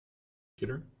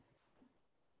computer.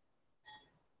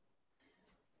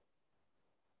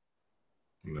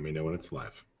 And let me know when it's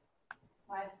live.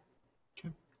 Live.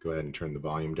 Okay, go ahead and turn the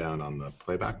volume down on the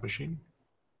playback machine.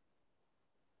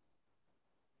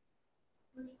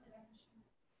 Which playback machine?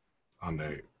 On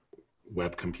the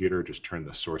web computer, just turn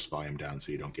the source volume down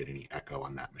so you don't get any echo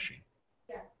on that machine.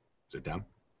 Yeah. Is it down?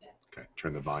 Yeah. Okay,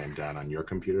 turn the volume down on your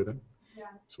computer then. Yeah.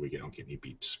 So we don't get any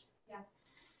beeps. Yeah.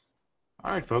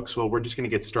 All right, folks. Well, we're just going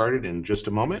to get started in just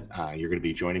a moment. You're going to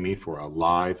be joining me for a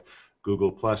live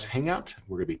Google Plus Hangout.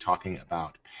 We're going to be talking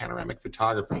about panoramic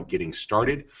photography, getting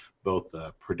started, both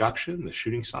the production, the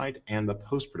shooting side, and the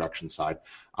post-production side.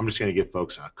 I'm just going to give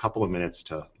folks a couple of minutes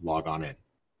to log on in.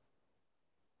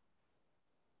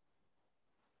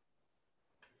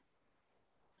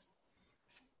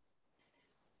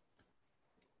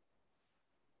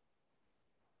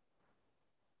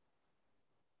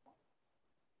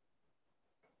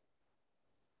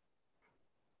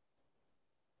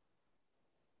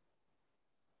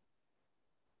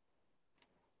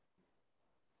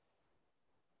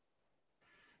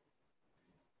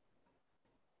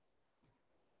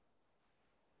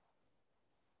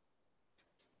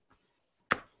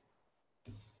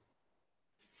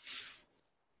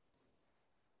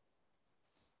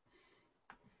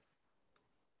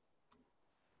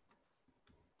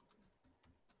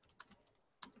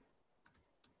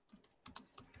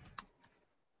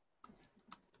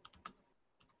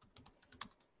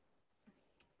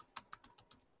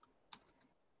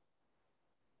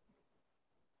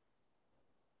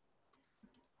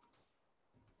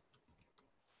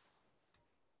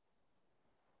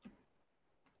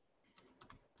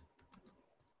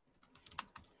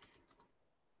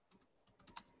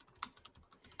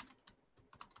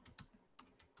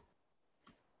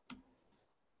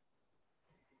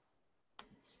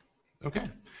 Okay.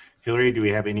 Hillary, do we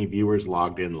have any viewers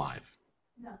logged in live?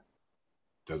 No.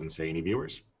 Doesn't say any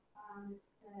viewers? It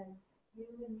says you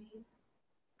and me.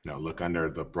 No, look under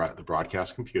the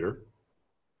broadcast computer.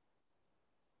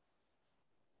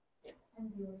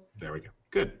 And viewers. There we go.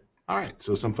 Good. All right,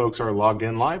 so some folks are logged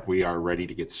in live. We are ready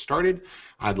to get started.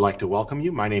 I'd like to welcome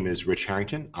you. My name is Rich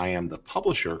Harrington. I am the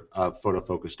publisher of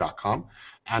Photofocus.com,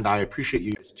 and I appreciate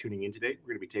you guys tuning in today.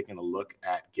 We're going to be taking a look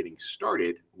at getting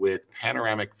started with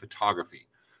panoramic photography.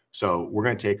 So we're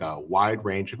going to take a wide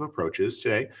range of approaches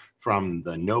today, from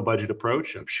the no-budget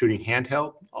approach of shooting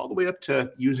handheld all the way up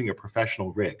to using a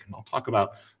professional rig. And I'll talk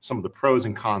about some of the pros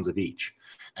and cons of each.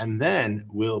 And then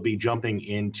we'll be jumping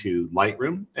into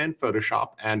Lightroom and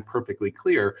Photoshop and Perfectly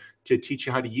Clear to teach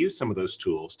you how to use some of those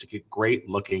tools to get great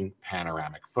looking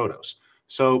panoramic photos.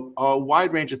 So a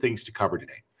wide range of things to cover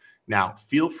today. Now,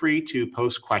 feel free to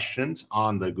post questions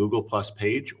on the Google Plus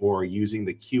page or using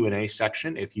the Q&A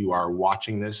section. If you are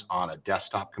watching this on a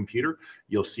desktop computer,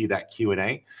 you'll see that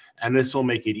Q&A, and this will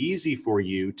make it easy for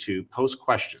you to post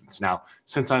questions. Now,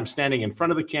 since I'm standing in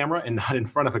front of the camera and not in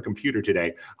front of a computer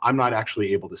today, I'm not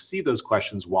actually able to see those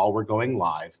questions while we're going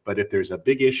live, but if there's a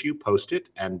big issue, post it,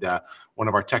 and one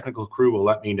of our technical crew will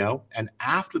let me know. And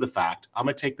after the fact, I'm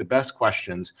going to take the best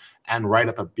questions and write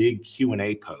up a big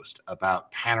Q&A post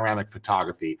about panoramic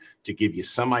photography to give you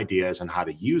some ideas on how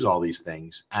to use all these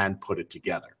things and put it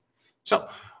together. So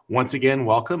once again,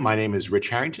 welcome. My name is Rich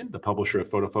Harrington, the publisher of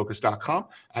Photofocus.com,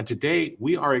 and today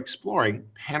we are exploring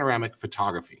panoramic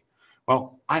photography.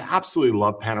 Well, I absolutely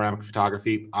love panoramic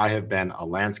photography. I have been a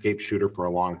landscape shooter for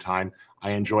a long time.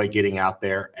 I enjoy getting out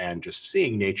there and just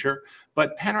seeing nature,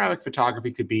 but panoramic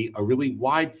photography could be a really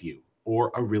wide view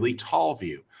or a really tall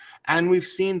view. And we've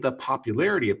seen the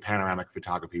popularity of panoramic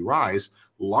photography rise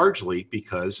largely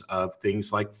because of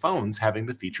things like phones having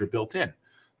the feature built in.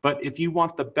 But if you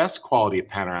want the best quality of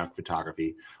panoramic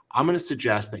photography, I'm going to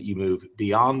suggest that you move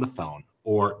beyond the phone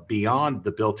or beyond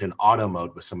the built-in auto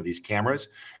mode with some of these cameras,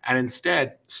 and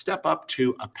instead step up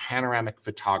to a panoramic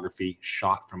photography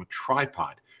shot from a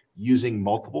tripod using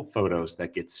multiple photos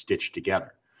that get stitched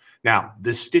together. Now,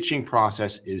 this stitching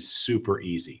process is super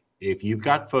easy. If you've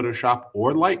got Photoshop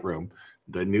or Lightroom,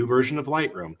 the new version of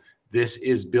Lightroom, this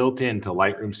is built into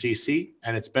Lightroom CC,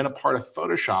 and it's been a part of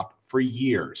Photoshop for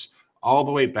years, all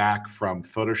the way back from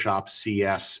Photoshop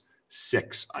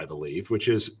CS6, I believe, which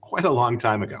is quite a long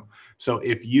time ago. So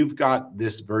if you've got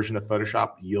this version of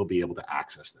Photoshop, you'll be able to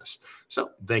access this.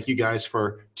 So thank you guys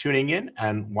for tuning in,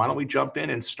 and why don't we jump in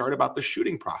and start about the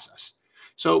shooting process.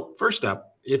 So first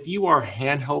up, if you are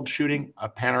handheld shooting a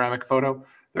panoramic photo,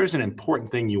 there's an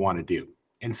important thing you want to do.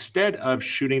 Instead of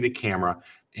shooting the camera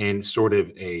in sort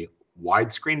of a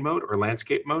widescreen mode or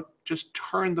landscape mode, just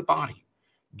turn the body,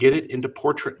 get it into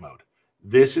portrait mode.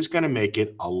 This is going to make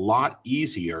it a lot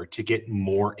easier to get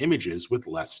more images with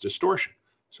less distortion.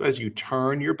 So as you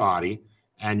turn your body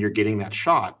and you're getting that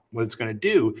shot, what it's going to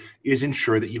do is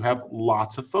ensure that you have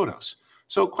lots of photos.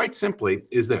 So quite simply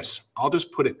is this. I'll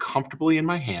just put it comfortably in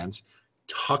my hands,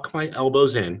 tuck my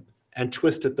elbows in, and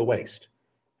twist at the waist.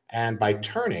 And by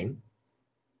turning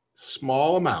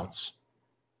small amounts,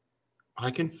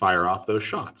 I can fire off those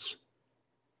shots.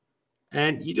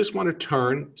 And you just want to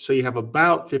turn so you have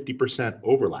about 50%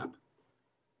 overlap.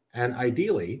 And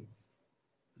ideally,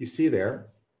 you see there,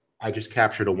 I just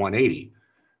captured a 180.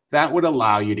 That would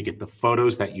allow you to get the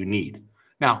photos that you need.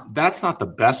 Now, that's not the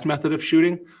best method of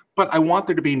shooting, but I want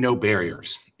there to be no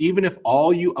barriers. Even if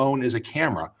all you own is a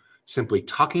camera, simply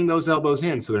tucking those elbows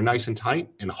in so they're nice and tight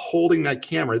and holding that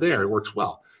camera there, it works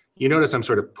well. You notice I'm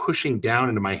sort of pushing down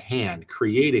into my hand,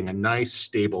 creating a nice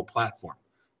stable platform.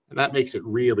 And that makes it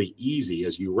really easy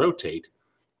as you rotate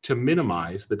to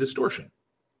minimize the distortion.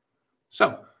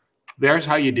 So there's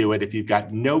how you do it if you've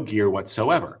got no gear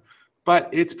whatsoever. But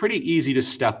it's pretty easy to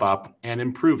step up and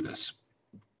improve this.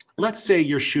 Let's say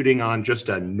you're shooting on just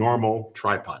a normal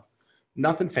tripod,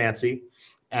 nothing fancy,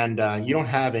 and you don't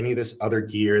have any of this other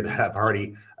gear that I've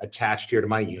already attached here to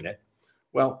my unit.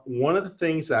 Well, one of the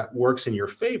things that works in your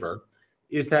favor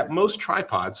is that most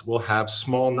tripods will have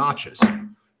small notches.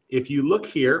 If you look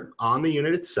here on the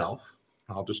unit itself,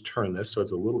 I'll just turn this so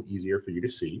it's a little easier for you to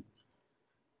see.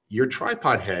 Your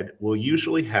tripod head will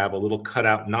usually have a little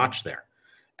cutout notch there.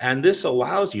 And this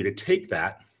allows you to take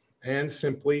that and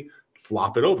simply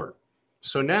flop it over.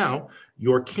 So now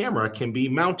your camera can be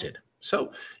mounted.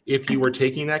 So if you were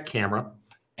taking that camera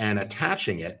and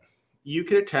attaching it, you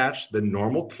could attach the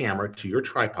normal camera to your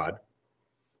tripod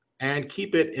and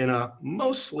keep it in a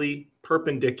mostly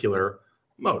perpendicular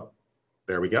mode.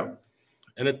 There we go.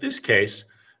 And in this case,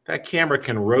 that camera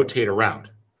can rotate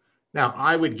around. Now,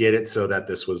 I would get it so that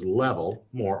this was level,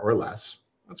 more or less.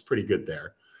 That's pretty good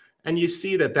there. And you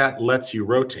see that that lets you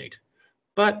rotate.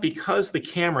 But because the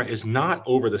camera is not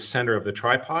over the center of the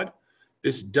tripod,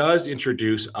 this does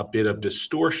introduce a bit of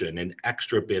distortion, an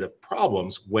extra bit of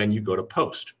problems when you go to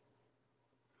post.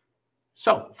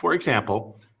 So, for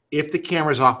example, if the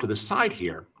camera is off to the side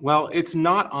here, well, it's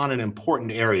not on an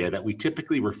important area that we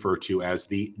typically refer to as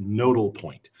the nodal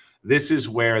point. This is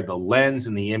where the lens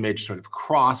and the image sort of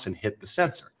cross and hit the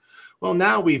sensor. Well,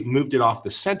 now we've moved it off the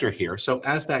center here, so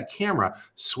as that camera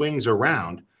swings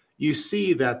around, you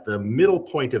see that the middle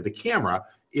point of the camera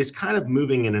is kind of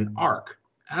moving in an arc,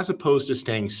 as opposed to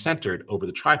staying centered over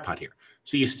the tripod here.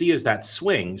 So you see as that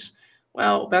swings,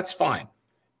 well, that's fine.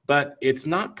 But it's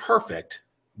not perfect,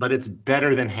 but it's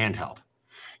better than handheld.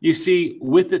 You see,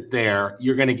 with it there,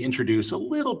 you're going to introduce a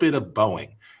little bit of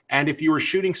bowing. And if you were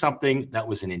shooting something that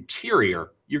was an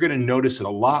interior, you're going to notice it a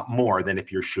lot more than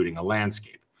if you're shooting a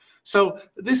landscape. So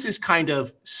this is kind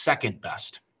of second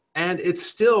best. And it's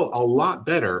still a lot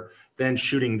better than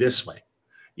shooting this way.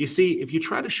 You see, if you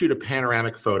try to shoot a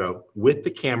panoramic photo with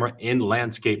the camera in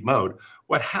landscape mode,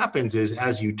 what happens is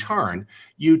as you turn,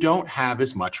 you don't have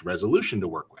as much resolution to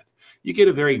work with. You get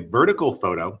a very vertical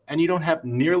photo and you don't have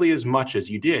nearly as much as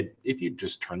you did if you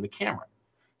just turn the camera.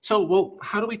 So, well,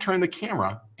 how do we turn the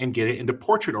camera and get it into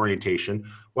portrait orientation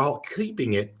while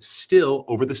keeping it still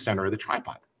over the center of the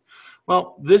tripod?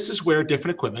 Well, this is where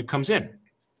different equipment comes in.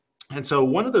 And so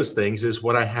one of those things is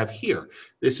what I have here.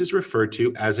 This is referred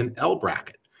to as an L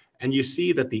bracket. And you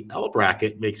see that the L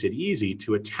bracket makes it easy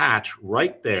to attach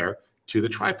right there to the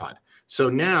tripod. So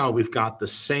now we've got the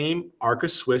same Arca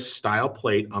Swiss style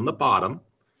plate on the bottom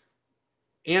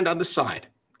and on the side.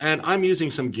 And I'm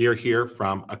using some gear here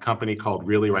from a company called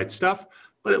Really Right Stuff,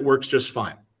 but it works just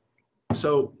fine.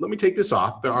 So let me take this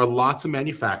off. There are lots of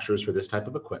manufacturers for this type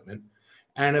of equipment.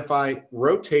 And if I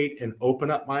rotate and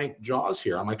open up my jaws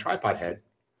here on my tripod head,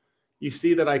 you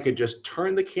see that I could just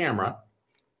turn the camera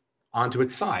onto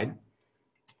its side,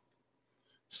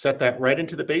 set that right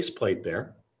into the base plate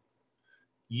there,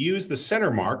 use the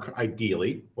center mark,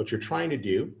 ideally, what you're trying to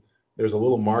do. There's a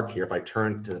little mark here. If I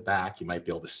turn to the back, you might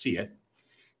be able to see it.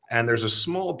 And there's a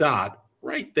small dot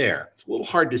right there. It's a little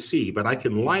hard to see, but I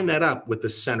can line that up with the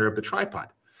center of the tripod.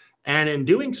 And in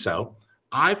doing so,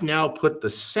 I've now put the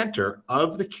center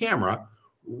of the camera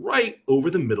right over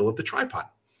the middle of the tripod.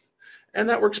 And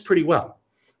that works pretty well.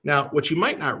 Now, what you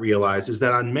might not realize is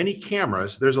that on many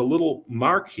cameras, there's a little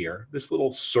mark here, this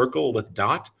little circle with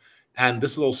dot, and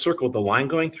this little circle with the line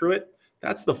going through it,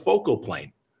 that's the focal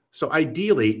plane. So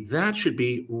ideally, that should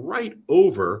be right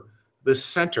over the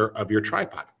center of your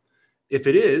tripod. If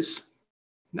it is,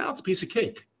 now it's a piece of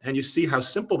cake. And you see how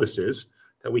simple this is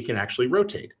that we can actually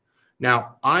rotate.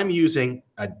 Now, I'm using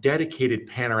a dedicated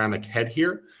panoramic head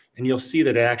here, and you'll see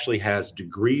that it actually has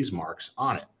degrees marks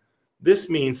on it. This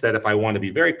means that if I want to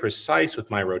be very precise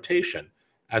with my rotation,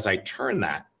 as I turn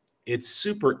that, it's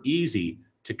super easy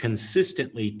to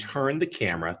consistently turn the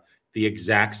camera the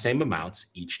exact same amounts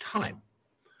each time.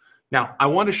 Now, I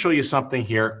want to show you something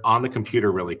here on the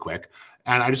computer really quick,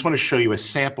 and I just want to show you a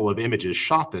sample of images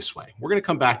shot this way. We're going to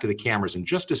come back to the cameras in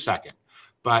just a second,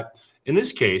 but in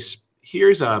this case,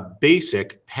 here's a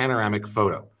basic panoramic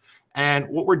photo. And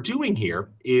what we're doing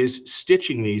here is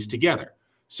stitching these together.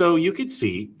 So you could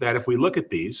see that if we look at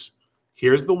these,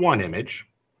 here's the one image.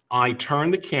 I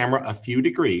turn the camera a few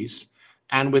degrees,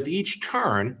 and with each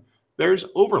turn, there's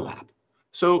overlap.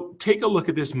 So take a look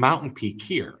at this mountain peak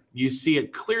here. You see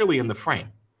it clearly in the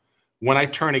frame. When I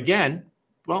turn again,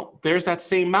 well, there's that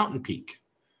same mountain peak.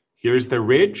 Here's the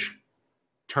ridge.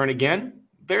 Turn again,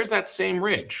 there's that same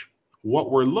ridge.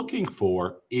 What we're looking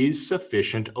for is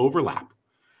sufficient overlap.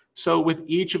 So with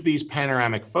each of these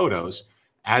panoramic photos,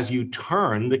 as you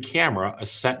turn the camera a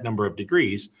set number of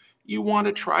degrees, you want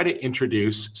to try to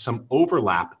introduce some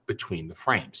overlap between the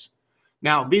frames.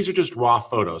 Now, these are just raw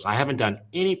photos. I haven't done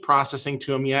any processing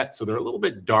to them yet, so they're a little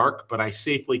bit dark, but I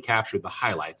safely captured the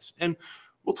highlights. And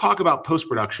we'll talk about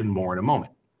post-production more in a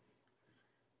moment.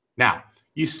 Now,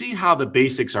 you see how the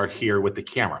basics are here with the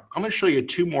camera. I'm going to show you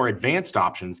two more advanced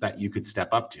options that you could step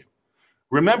up to.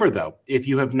 Remember, though, if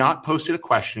you have not posted a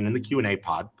question in the Q&A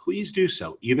pod, please do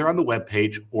so, either on the web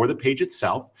page or the page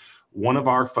itself. One of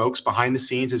our folks behind the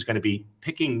scenes is going to be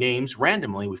picking names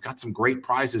randomly. We've got some great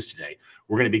prizes today.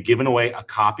 We're going to be giving away a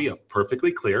copy of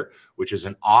Perfectly Clear, which is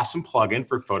an awesome plugin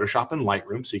for Photoshop and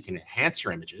Lightroom so you can enhance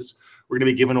your images. We're going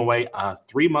to be giving away a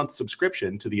 3-month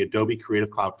subscription to the Adobe Creative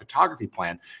Cloud Photography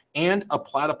Plan and a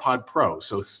Platypod Pro,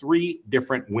 so 3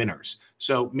 different winners.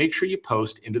 So make sure you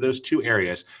post into those 2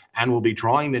 areas, and we'll be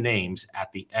drawing the names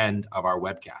at the end of our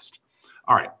webcast.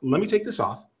 All right, let me take this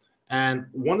off. And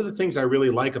one of the things I really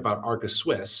like about Arca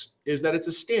Swiss is that it's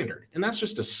a standard, and that's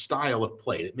just a style of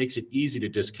plate. It makes it easy to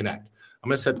disconnect. I'm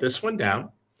going to set this one down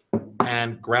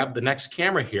and grab the next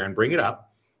camera here and bring it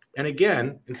up. And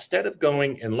again, instead of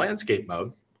going in landscape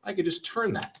mode, I could just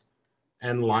turn that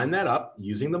and line that up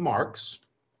using the marks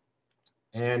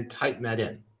and tighten that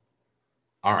in.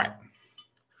 All right.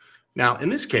 Now, in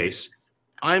this case,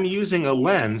 I'm using a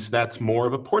lens that's more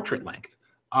of a portrait length,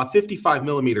 a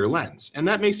 55mm lens. And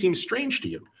that may seem strange to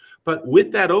you, but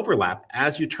with that overlap,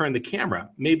 as you turn the camera,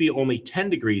 maybe only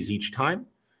 10 degrees each time,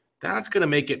 that's going to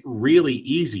make it really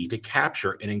easy to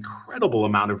capture an incredible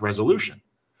amount of resolution.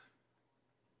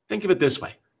 Think of it this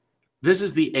way. This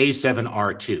is the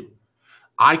A7R2.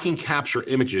 I can capture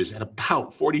images at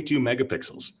about 42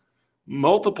 megapixels.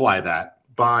 Multiply that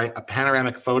by a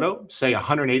panoramic photo, say a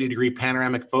 180-degree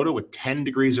panoramic photo with 10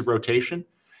 degrees of rotation,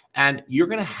 and you're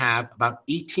going to have about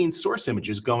 18 source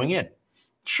images going in.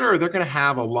 Sure, they're going to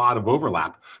have a lot of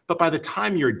overlap, but by the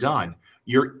time you're done,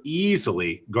 you're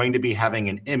easily going to be having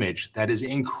an image that is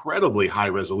incredibly high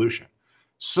resolution.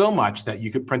 So much that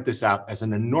you could print this out as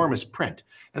an enormous print.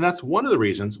 And that's one of the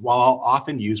reasons why I'll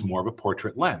often use more of a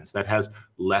portrait lens that has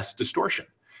less distortion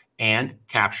and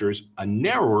captures a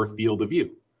narrower field of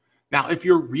view. Now, if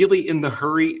you're really in the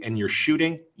hurry and you're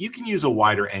shooting, you can use a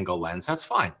wider angle lens. That's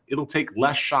fine. It'll take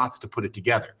less shots to put it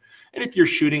together. And if you're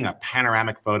shooting a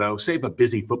panoramic photo, say of a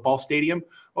busy football stadium,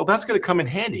 well, that's going to come in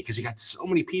handy because you got so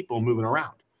many people moving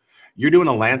around. You're doing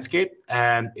a landscape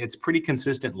and it's pretty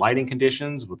consistent lighting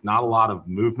conditions with not a lot of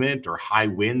movement or high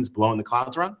winds blowing the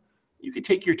clouds around. You could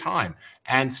take your time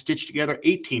and stitch together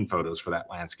 18 photos for that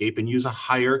landscape and use a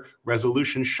higher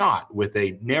resolution shot with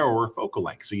a narrower focal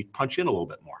length so you punch in a little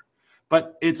bit more.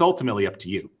 But it's ultimately up to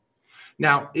you.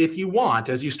 Now, if you want,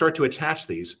 as you start to attach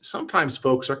these, sometimes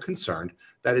folks are concerned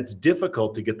that it's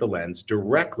difficult to get the lens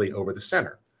directly over the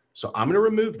center. So I'm going to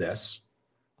remove this.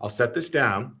 I'll set this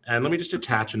down, and let me just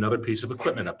attach another piece of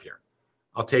equipment up here.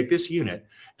 I'll take this unit,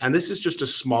 and this is just a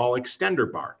small extender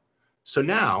bar. So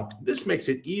now this makes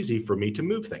it easy for me to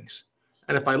move things.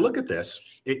 And if I look at this,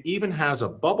 it even has a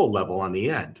bubble level on the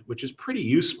end, which is pretty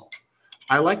useful.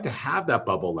 I like to have that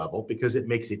bubble level because it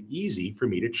makes it easy for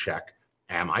me to check,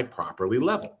 am I properly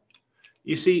level?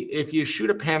 You see, if you shoot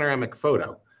a panoramic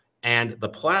photo and the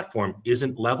platform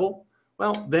isn't level,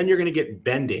 well, then you're going to get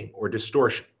bending or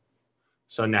distortion.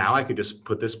 So now I could just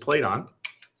put this plate on.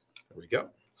 There we go.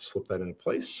 Slip that into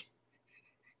place.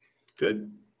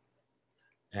 Good.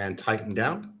 And tighten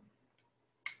down.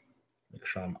 Make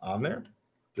sure I'm on there.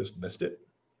 Just missed it.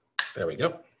 There we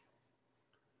go.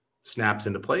 Snaps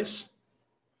into place.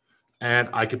 And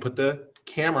I could put the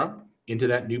camera into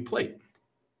that new plate.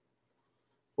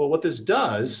 Well, what this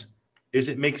does is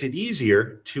it makes it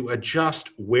easier to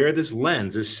adjust where this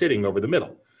lens is sitting over the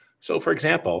middle. So for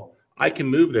example, I can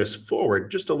move this forward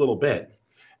just a little bit.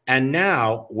 And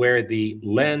now where the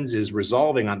lens is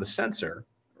resolving on the sensor,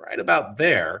 right about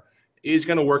there is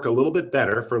going to work a little bit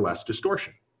better for less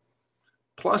distortion.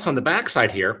 Plus on the back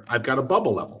side here, I've got a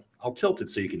bubble level. I'll tilt it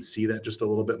so you can see that just a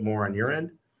little bit more on your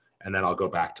end, and then I'll go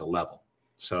back to level.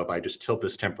 So if I just tilt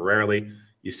this temporarily,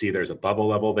 you see there's a bubble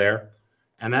level there,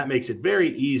 and that makes it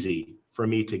very easy for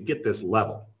me to get this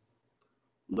level.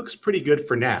 Looks pretty good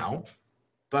for now,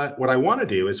 but what I want to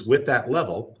do is with that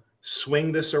level,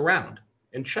 swing this around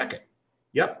and check it.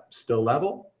 Yep, still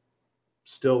level,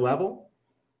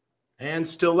 and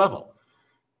still level.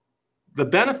 The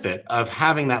benefit of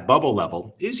having that bubble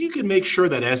level is you can make sure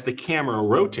that as the camera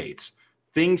rotates,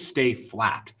 things stay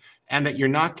flat and that you're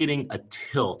not getting a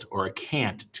tilt or a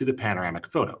cant to the panoramic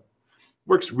photo.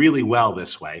 Works really well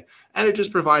this way, and it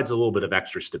just provides a little bit of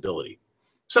extra stability.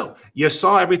 So you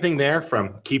saw everything there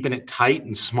from keeping it tight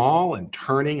and small and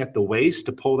turning at the waist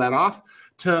to pull that off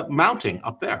to mounting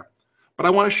up there. But I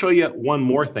want to show you one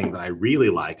more thing that I really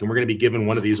like, and we're going to be giving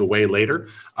one of these away later.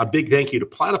 A big thank you to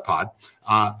Platypod.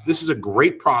 This is a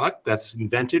great product that's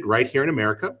invented right here in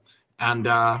America, and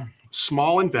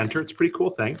small inventor. It's a pretty cool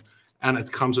thing, and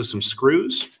it comes with some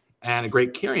screws and a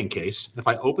great carrying case. If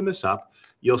I open this up,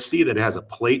 you'll see that it has a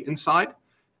plate inside,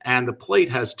 and the plate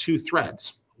has two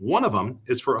threads. One of them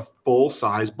is for a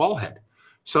full-size ball head.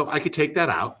 So I could take that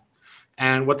out.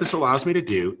 And what this allows me to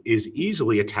do is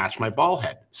easily attach my ball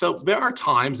head. So there are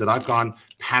times that I've gone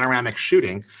panoramic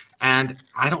shooting and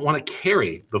I don't want to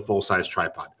carry the full-size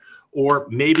tripod. Or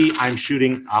maybe I'm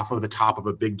shooting off of the top of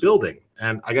a big building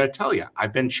and I got to tell you,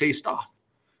 I've been chased off.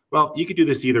 Well, you could do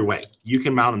this either way. You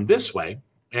can mount them this way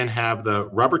and have the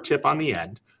rubber tip on the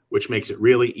end, which makes it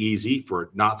really easy for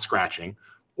not scratching,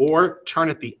 or turn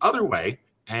it the other way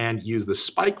and use the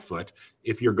spike foot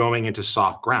if you're going into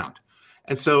soft ground.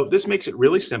 And so this makes it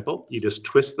really simple. You just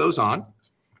twist those on.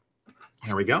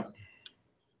 There we go.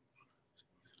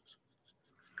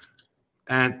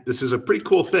 And this is a pretty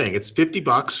cool thing. It's 50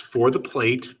 bucks for the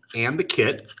plate and the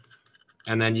kit.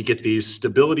 And then you get these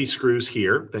stability screws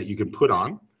here that you can put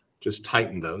on. Just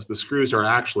tighten those. The screws are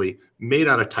actually made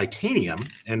out of titanium,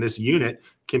 and this unit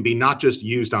can be not just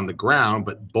used on the ground,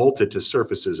 but bolted to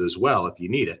surfaces as well if you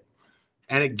need it.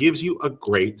 And it gives you a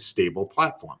great stable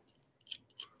platform.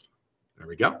 There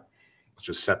we go. Let's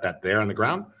just set that there on the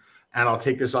ground. And I'll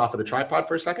take this off of the tripod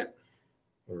for a second.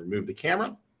 We'll remove the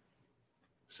camera.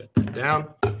 Set that down.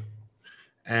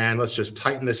 And let's just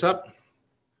tighten this up.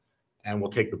 And we'll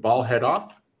take the ball head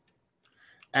off.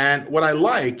 And what I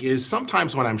like is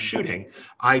sometimes when I'm shooting,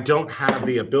 I don't have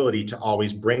the ability to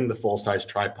always bring the full-size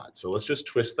tripod. So let's just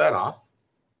twist that off.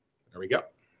 There we go.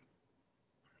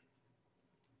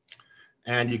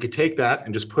 And you could take that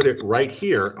and just put it right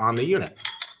here on the unit.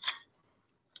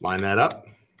 Line that up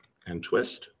and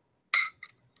twist.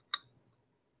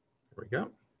 There we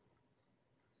go.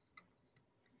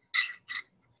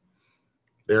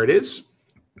 There it is.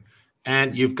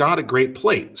 And you've got a great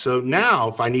plate. So now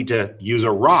if I need to use a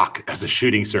rock as a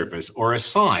shooting surface or a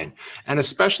sign, and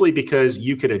especially because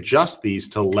you could adjust these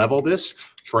to level this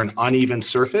for an uneven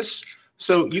surface.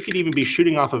 So you could even be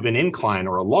shooting off of an incline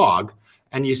or a log,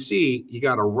 and you see you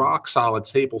got a rock solid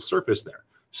stable surface there.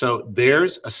 So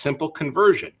there's a simple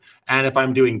conversion. And if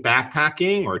I'm doing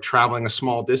backpacking or traveling a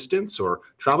small distance or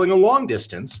traveling a long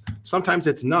distance, sometimes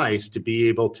it's nice to be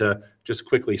able to just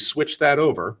quickly switch that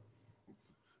over,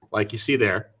 like you see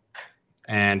there,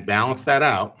 and balance that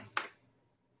out.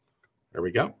 There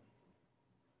we go.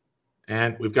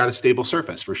 And we've got a stable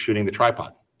surface for shooting the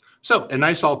tripod. So a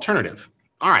nice alternative.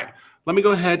 All right, let me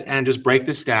go ahead and just break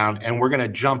this down, and we're gonna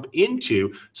jump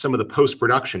into some of the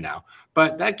post-production now.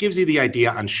 But that gives you the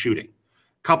idea on shooting.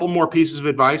 Couple more pieces of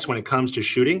advice when it comes to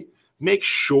shooting. Make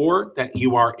sure that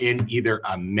you are in either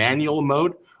a manual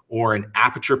mode or an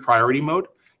aperture priority mode.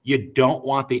 You don't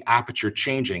want the aperture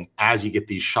changing as you get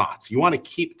these shots. You want to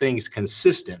keep things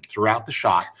consistent throughout the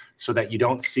shot so that you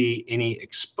don't see any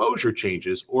exposure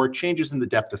changes or changes in the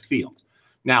depth of field.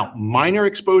 Now, minor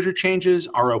exposure changes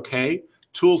are okay.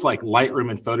 Tools like Lightroom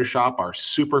and Photoshop are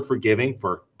super forgiving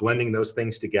for blending those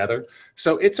things together.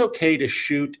 So it's okay to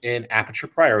shoot in aperture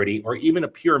priority or even a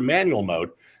pure manual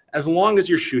mode as long as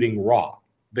you're shooting raw.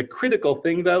 The critical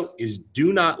thing though is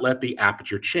do not let the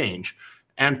aperture change,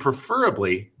 and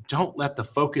preferably don't let the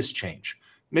focus change.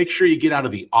 Make sure you get out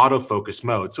of the autofocus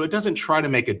mode so it doesn't try to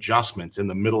make adjustments in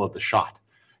the middle of the shot.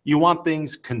 You want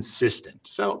things consistent.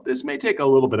 So this may take a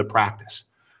little bit of practice.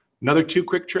 Another 2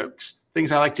 quick tricks.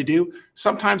 Things I like to do,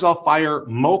 sometimes I'll fire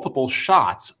multiple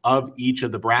shots of each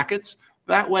of the brackets.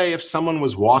 That way, if someone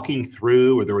was walking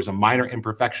through or there was a minor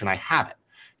imperfection, I have it.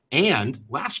 And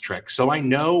last trick, so I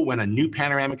know when a new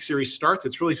panoramic series starts,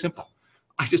 it's really simple.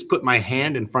 I just put my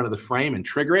hand in front of the frame and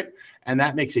trigger it, And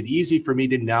that makes it easy for me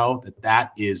to know that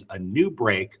that is a new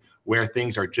break where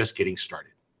things are just getting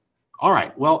started. All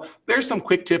right, well, there's some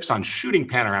quick tips on shooting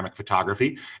panoramic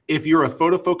photography. If you're a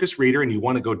Photofocus reader and you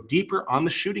want to go deeper on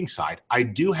the shooting side, I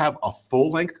do have a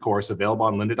full-length course available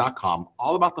on lynda.com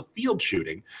all about the field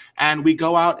shooting. And we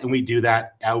go out and we do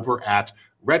that over at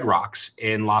Red Rocks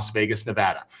in Las Vegas,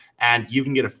 Nevada. And you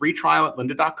can get a free trial at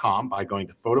lynda.com by going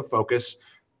to lynda.com/photofocus.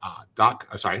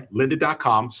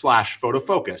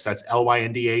 That's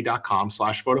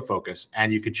lynda.com/photofocus,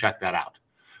 and you can check that out.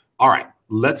 All right,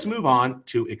 let's move on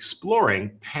to exploring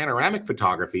panoramic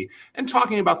photography and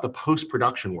talking about the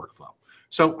post-production workflow.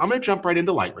 So I'm going to jump right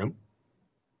into Lightroom.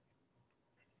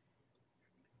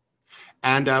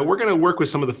 And we're going to work with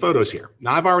some of the photos here.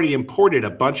 Now, I've already imported a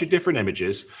bunch of different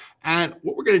images, and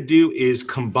what we're going to do is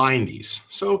combine these.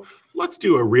 So let's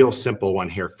do a real simple one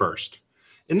here first.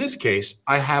 In this case,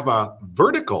 I have a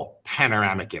vertical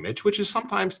panoramic image, which is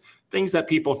sometimes things that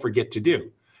people forget to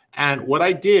do. And what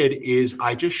I did is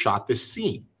I just shot this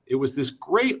scene. It was this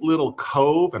great little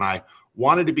cove, and I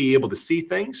wanted to be able to see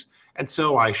things. And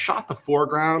so I shot the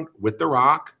foreground with the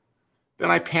rock. Then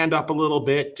I panned up a little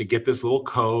bit to get this little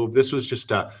cove. This was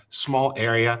just a small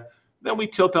area. Then we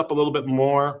tilt up a little bit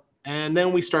more, and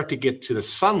then we start to get to the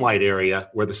sunlight area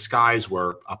where the skies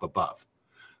were up above.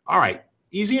 All right,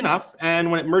 easy enough.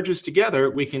 And when it merges together,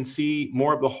 we can see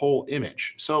more of the whole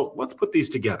image. So let's put these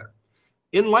together.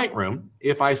 In Lightroom,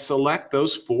 if I select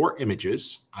those 4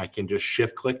 images, I can just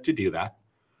shift click to do that.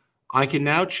 I can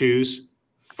now choose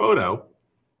Photo,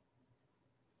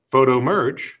 Photo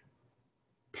Merge,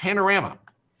 Panorama.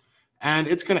 And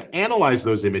it's going to analyze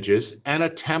those images and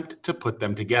attempt to put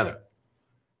them together.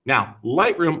 Now,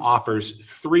 Lightroom offers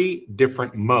 3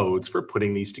 different modes for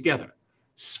putting these together.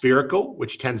 Spherical,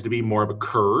 which tends to be more of a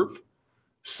curve.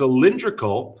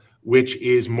 Cylindrical, which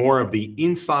is more of the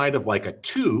inside of like a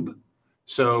tube.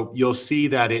 So you'll see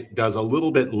that it does a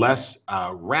little bit less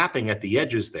wrapping at the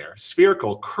edges there.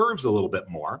 Spherical curves a little bit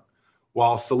more,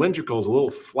 while cylindrical is a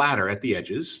little flatter at the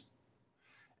edges.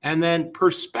 And then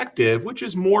perspective, which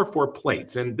is more for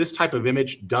plates. And this type of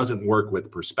image doesn't work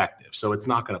with perspective, so it's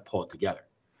not going to pull it together.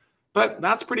 But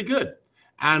that's pretty good.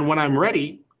 And when I'm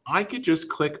ready, I could just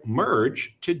click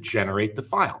Merge to generate the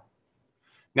file.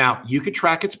 Now, you could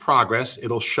track its progress.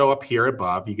 It'll show up here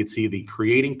above. You can see the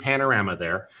creating panorama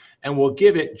there. And we'll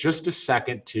give it just a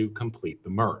second to complete the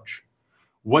merge.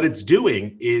 What it's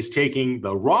doing is taking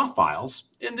the raw files,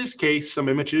 in this case, some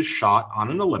images shot on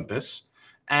an Olympus,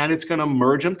 and it's going to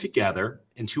merge them together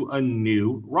into a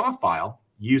new raw file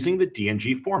using the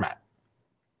DNG format.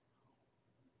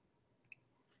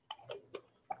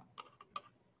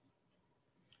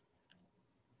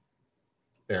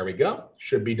 There we go.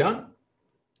 Should be done.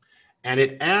 And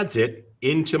it adds it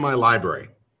into my library.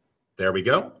 There we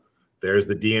go. There's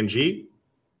the DNG.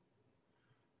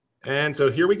 And so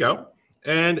here we go.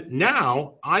 And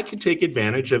now I can take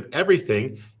advantage of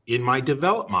everything in my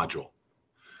develop module.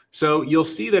 So you'll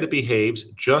see that it behaves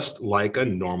just like a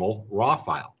normal raw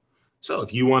file. So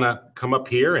if you want to come up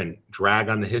here and drag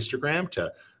on the histogram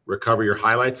to recover your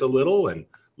highlights a little and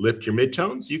lift your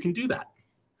midtones, you can do that.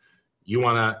 You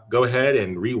want to go ahead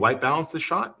and re-white balance the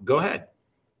shot? Go ahead.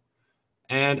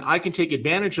 And I can take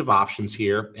advantage of options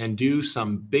here and do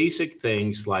some basic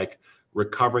things like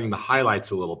recovering the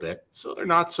highlights a little bit so they're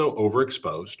not so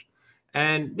overexposed,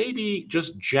 and maybe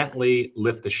just gently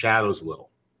lift the shadows a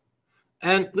little.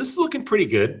 And this is looking pretty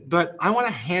good, but I want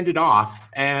to hand it off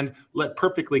and let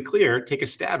Perfectly Clear take a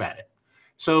stab at it.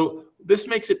 So this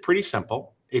makes it pretty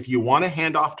simple. If you want to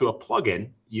hand off to a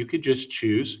plugin, you could just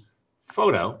choose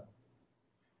Photo,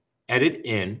 Edit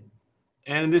In,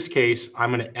 and in this case,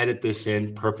 I'm going to edit this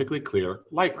in Perfectly Clear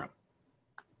Lightroom.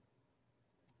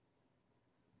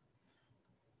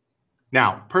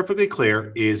 Now, Perfectly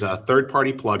Clear is a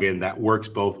third-party plugin that works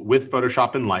both with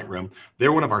Photoshop and Lightroom.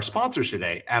 They're one of our sponsors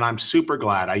today, and I'm super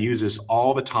glad. I use this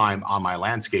all the time on my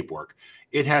landscape work.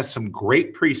 It has some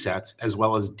great presets as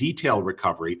well as detail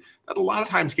recovery that a lot of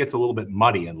times gets a little bit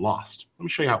muddy and lost. Let me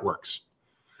show you how it works.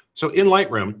 So in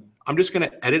Lightroom, I'm just going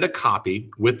to edit a copy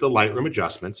with the Lightroom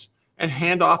adjustments and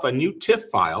hand off a new TIFF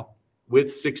file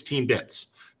with 16 bits.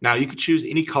 Now, you could choose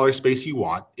any color space you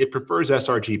want. It prefers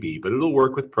sRGB, but it'll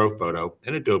work with ProPhoto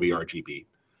and Adobe RGB.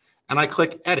 And I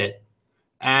click Edit,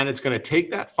 and it's going to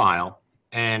take that file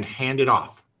and hand it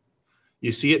off.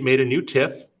 You see it made a new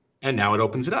TIFF, and now it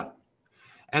opens it up.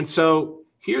 And so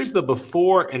here's the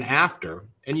before and after,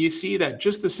 and you see that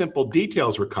just the simple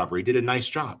details recovery did a nice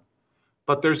job.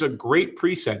 But there's a great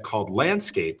preset called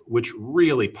Landscape, which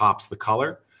really pops the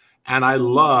color. And I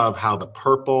love how the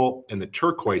purple and the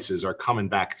turquoises are coming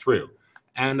back through.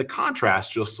 And the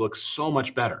contrast just looks so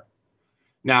much better.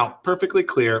 Now, Perfectly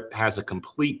Clear has a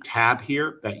complete tab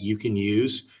here that you can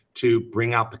use to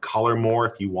bring out the color more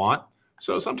if you want.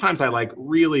 So sometimes I like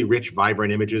really rich,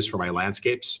 vibrant images for my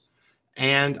landscapes,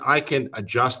 and I can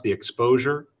adjust the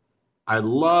exposure. I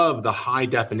love the high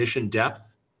definition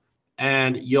depth,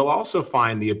 and you'll also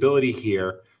find the ability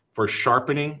here for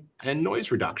sharpening and noise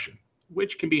reduction,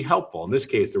 which can be helpful. In this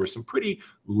case, there was some pretty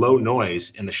low noise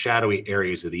in the shadowy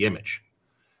areas of the image.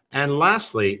 And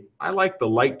lastly, I like the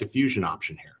light diffusion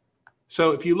option here.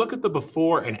 So if you look at the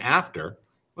before and after,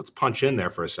 let's punch in there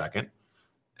for a second.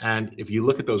 And if you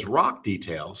look at those rock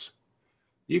details,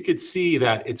 you could see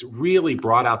that it's really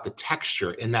brought out the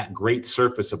texture in that great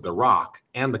surface of the rock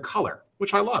and the color,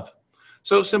 which I love.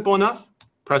 So simple enough,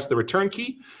 press the return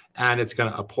key and it's going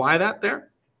to apply that there.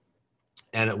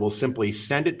 And it will simply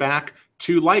send it back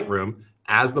to Lightroom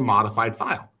as the modified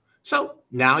file. So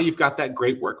now you've got that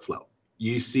great workflow.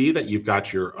 You see that you've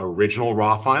got your original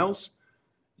raw files,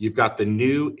 you've got the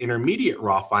new intermediate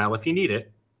raw file if you need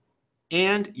it,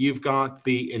 and you've got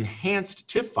the enhanced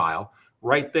TIFF file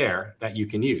right there that you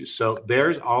can use. So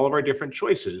there's all of our different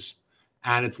choices,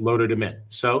 and it's loaded them in.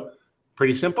 So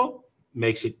pretty simple,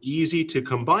 makes it easy to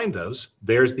combine those.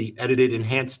 There's the edited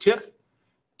enhanced TIFF,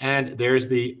 and there's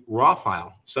the raw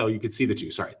file. So you can see the two,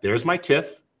 sorry. There's my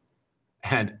TIFF,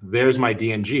 and there's my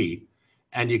DNG.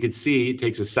 And you can see it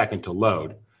takes a second to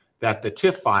load, that the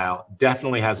TIFF file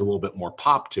definitely has a little bit more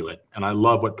pop to it. And I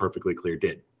love what Perfectly Clear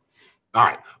did. All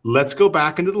right, let's go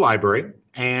back into the library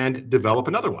and develop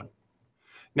another one.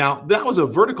 Now, that was a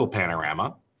vertical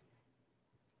panorama.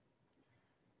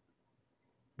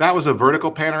 That was a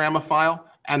vertical panorama file,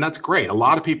 and that's great. A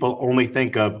lot of people only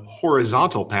think of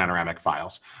horizontal panoramic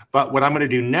files. But what I'm going to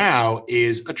do now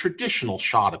is a traditional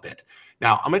shot of it.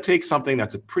 Now, I'm going to take something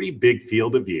that's a pretty big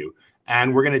field of view,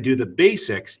 and we're going to do the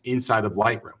basics inside of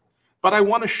Lightroom. But I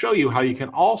want to show you how you can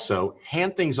also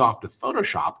hand things off to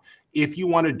Photoshop if you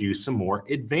want to do some more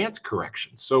advanced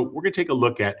corrections. So we're going to take a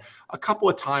look at a couple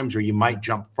of times where you might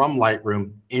jump from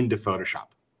Lightroom into Photoshop.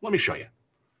 Let me show you.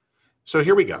 So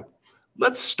here we go.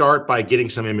 Let's start by getting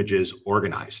some images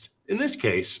organized. In this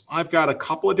case, I've got a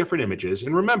couple of different images.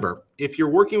 And remember, if you're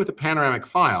working with a panoramic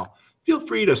file, feel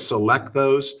free to select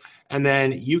those, and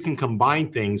then you can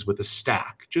combine things with a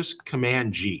stack, just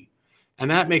Command G.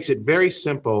 And that makes it very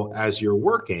simple as you're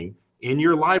working in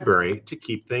your library to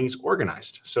keep things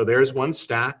organized. So there's one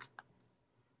stack,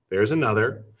 there's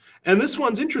another, and this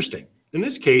one's interesting. In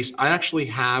this case, I actually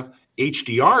have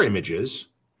HDR images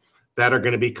that are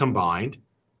going to be combined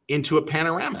into a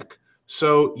panoramic.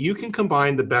 So you can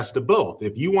combine the best of both.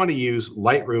 If you want to use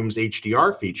Lightroom's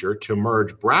HDR feature to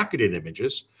merge bracketed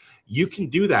images, you can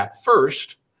do that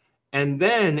first, and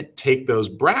then take those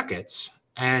brackets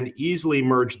and easily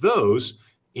merge those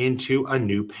into a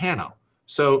new pano.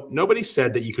 So nobody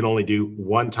said that you can only do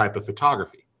one type of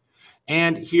photography.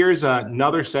 And here's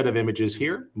another set of images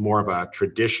here, more of a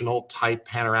traditional type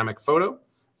panoramic photo.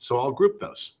 So I'll group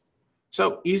those.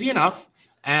 So easy enough.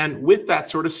 And with that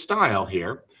sort of style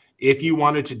here, if you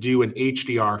wanted to do an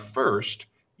HDR first,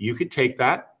 you could take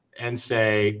that and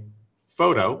say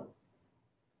photo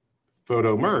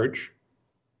merge,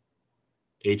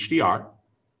 HDR,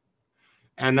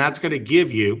 and that's going to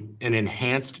give you an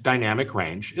enhanced dynamic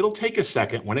range. It'll take a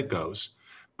second when it goes,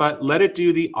 but let it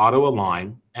do the auto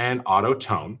align and auto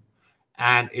tone,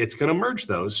 and it's going to merge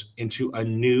those into a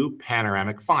new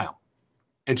panoramic file,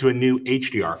 into a new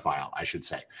HDR file, I should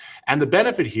say. And the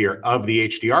benefit here of the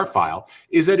HDR file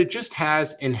is that it just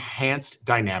has enhanced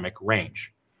dynamic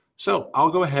range. So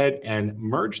I'll go ahead and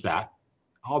merge that.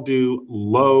 I'll do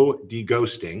low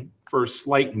deghosting for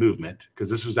slight movement, because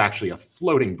this was actually a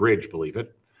floating bridge, believe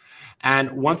it.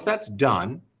 And once that's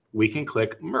done, we can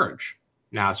click merge.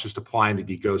 Now it's just applying the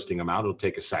deghosting amount. It'll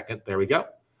take a second. There we go.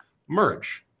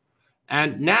 Merge.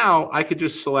 And now I could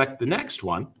just select the next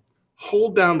one,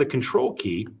 hold down the control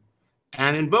key,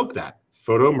 and invoke that.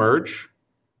 Photo merge,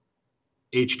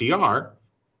 HDR,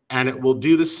 and it will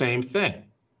do the same thing.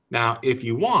 Now, if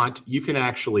you want, you can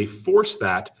actually force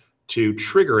that to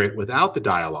trigger it without the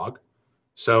dialog.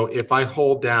 So if I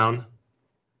hold down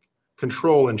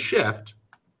Control and Shift,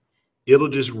 it'll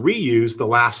just reuse the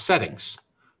last settings.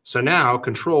 So now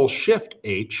Control Shift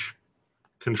H,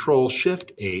 Control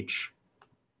Shift H,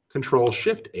 Control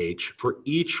Shift H for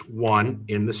each one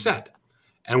in the set.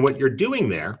 And what you're doing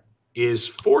there is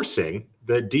forcing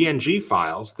the DNG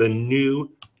files, the new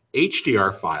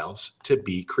HDR files, to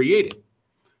be created.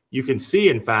 You can see,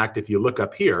 in fact, if you look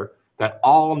up here, that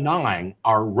all 9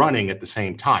 are running at the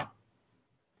same time.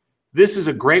 This is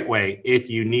a great way if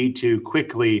you need to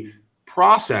quickly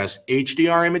process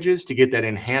HDR images to get that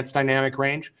enhanced dynamic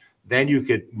range. Then you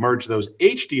could merge those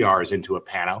HDRs into a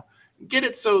pano, get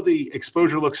it so the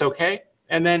exposure looks okay,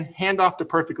 and then hand off to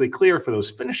perfectly clear for those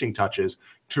finishing touches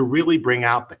to really bring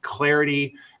out the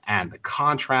clarity and the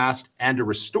contrast and to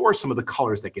restore some of the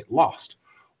colors that get lost.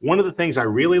 One of the things I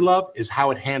really love is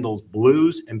how it handles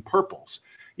blues and purples.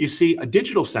 You see, a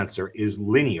digital sensor is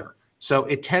linear, so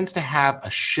it tends to have a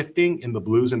shifting in the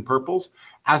blues and purples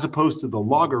as opposed to the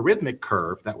logarithmic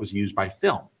curve that was used by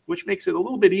film, which makes it a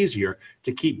little bit easier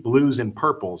to keep blues and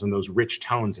purples and those rich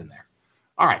tones in there.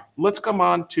 All right, let's come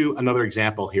on to another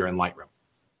example here in Lightroom.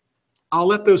 I'll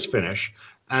let those finish,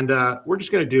 and we're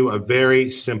just going to do a very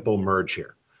simple merge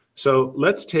here. So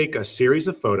let's take a series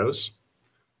of photos.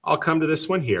 I'll come to this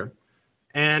one here.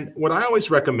 And what I always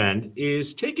recommend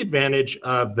is take advantage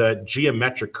of the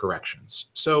geometric corrections.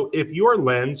 So if your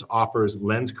lens offers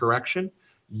lens correction,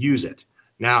 use it.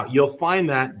 Now, you'll find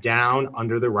that down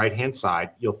under the right-hand side,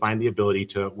 you'll find the ability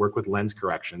to work with lens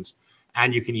corrections,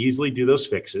 and you can easily do those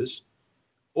fixes.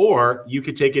 Or you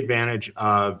could take advantage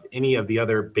of any of the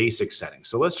other basic settings.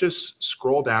 So let's just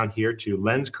scroll down here to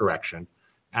lens correction,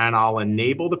 and I'll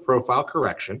enable the profile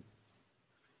correction.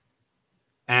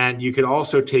 And you can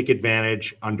also take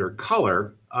advantage under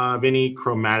color of any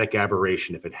chromatic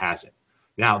aberration if it has it.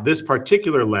 Now, this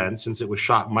particular lens, since it was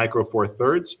shot micro four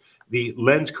thirds, the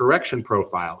lens correction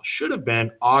profile should have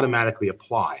been automatically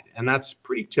applied, and that's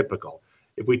pretty typical.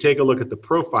 If we take a look at the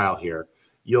profile here,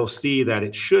 you'll see that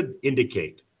it should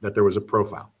indicate that there was a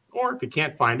profile. Or if it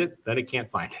can't find it, then it can't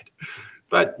find it.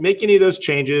 But make any of those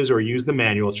changes or use the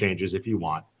manual changes if you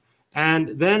want.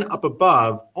 And then up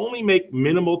above, only make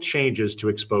minimal changes to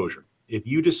exposure. If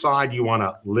you decide you want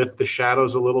to lift the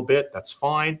shadows a little bit, that's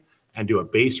fine, and do a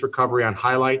base recovery on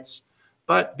highlights.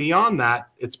 But beyond that,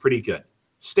 it's pretty good.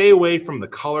 Stay away from the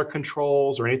color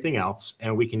controls or anything else,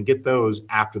 and we can get those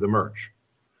after the merge.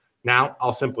 Now,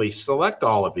 I'll simply select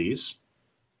all of these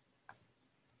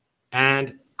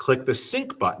and click the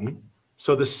sync button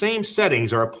so the same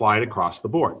settings are applied across the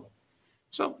board.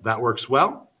 So that works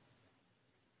well.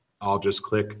 I'll just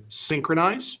click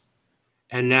synchronize,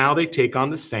 and now they take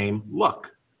on the same look.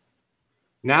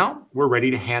 Now we're ready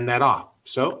to hand that off.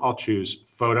 So I'll choose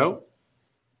Photo,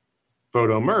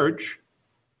 Photo Merge,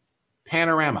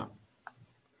 Panorama,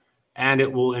 and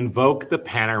it will invoke the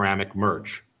Panoramic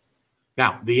Merge.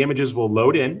 Now the images will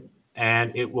load in,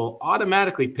 and it will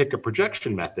automatically pick a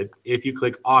projection method if you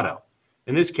click Auto.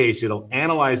 In this case, it'll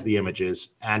analyze the images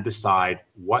and decide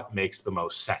what makes the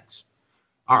most sense.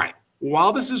 All right.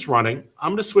 While this is running, I'm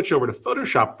going to switch over to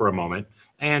Photoshop for a moment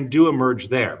and do a merge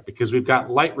there because we've got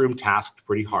Lightroom tasked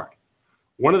pretty hard.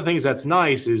 One of the things that's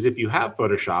nice is if you have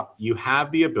Photoshop, you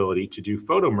have the ability to do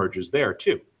photo merges there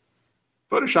too.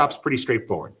 Photoshop's pretty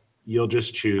straightforward. You'll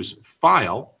just choose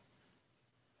File,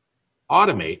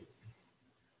 Automate,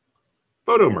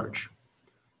 Photo Merge.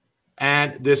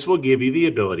 And this will give you the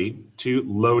ability to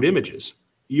load images.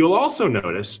 You'll also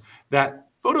notice that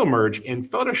Photo Merge in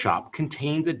Photoshop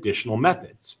contains additional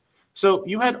methods. So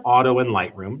you had auto in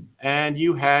Lightroom, and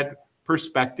you had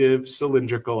perspective,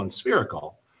 cylindrical, and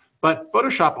spherical. But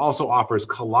Photoshop also offers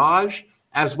collage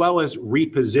as well as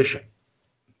reposition.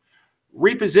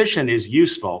 Reposition is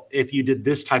useful if you did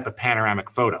this type of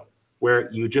panoramic photo,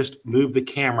 where you just move the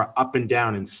camera up and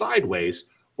down and sideways,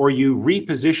 or you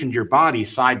repositioned your body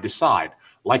side to side,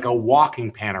 like a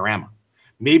walking panorama.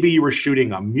 Maybe you were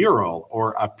shooting a mural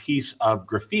or a piece of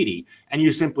graffiti, and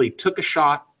you simply took a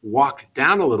shot, walked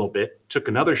down a little bit, took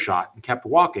another shot, and kept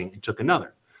walking and took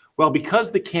another. Well,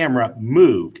 because the camera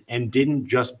moved and didn't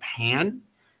just pan,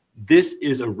 this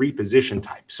is a reposition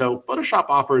type. So Photoshop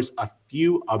offers a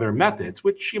few other methods,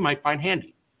 which you might find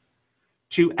handy.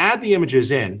 To add the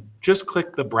images in, just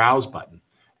click the Browse button,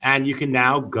 and you can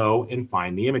now go and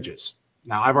find the images.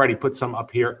 Now, I've already put some up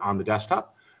here on the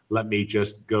desktop. Let me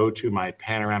just go to my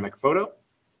panoramic photo.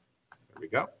 There we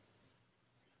go.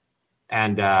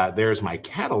 And there's my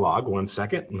catalog. One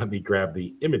second. Let me grab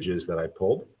the images that I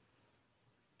pulled.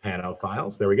 Pano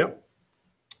files. There we go.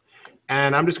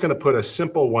 And I'm just going to put a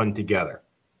simple one together.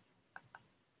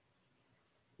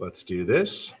 Let's do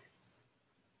this.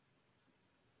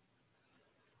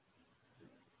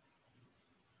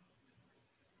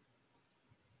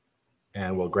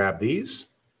 And we'll grab these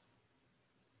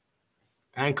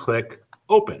and click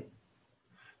Open.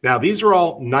 Now, these are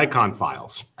all Nikon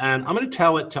files, and I'm going to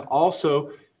tell it to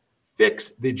also fix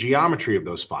the geometry of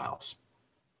those files.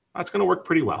 That's going to work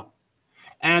pretty well.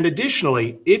 And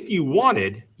additionally, if you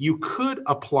wanted, you could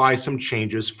apply some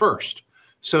changes first.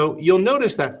 So you'll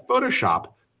notice that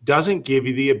Photoshop doesn't give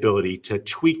you the ability to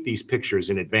tweak these pictures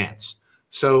in advance.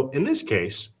 So in this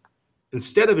case,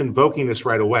 instead of invoking this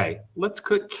right away, let's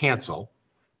click Cancel.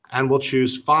 and we'll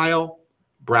choose File,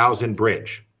 Browse in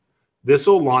Bridge. This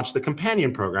will launch the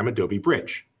companion program, Adobe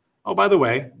Bridge. Oh, by the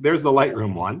way, there's the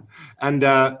Lightroom one. And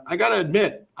I gotta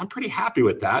admit, I'm pretty happy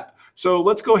with that. So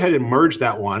let's go ahead and merge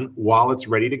that one while it's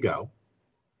ready to go.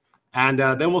 And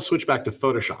then we'll switch back to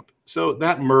Photoshop. So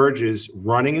that merge is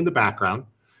running in the background.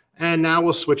 And now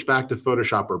we'll switch back to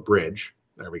Photoshop or Bridge.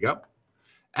 There we go.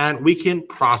 And we can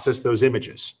process those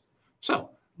images. So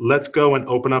let's go and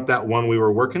open up that one we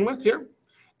were working with here.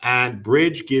 And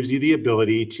Bridge gives you the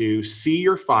ability to see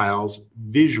your files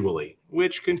visually,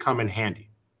 which can come in handy.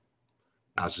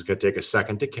 Now it's just going to take a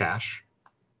second to cache.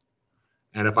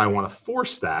 And if I want to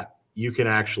force that, you can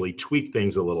actually tweak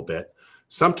things a little bit.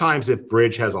 Sometimes if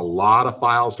Bridge has a lot of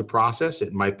files to process,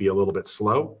 it might be a little bit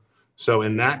slow. So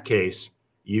in that case,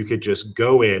 you could just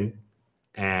go in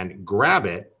and grab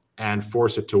it and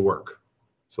force it to work.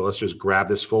 So let's just grab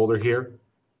this folder here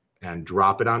and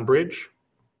drop it on Bridge.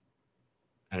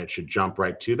 And it should jump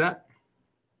right to that.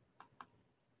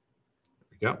 There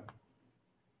we go.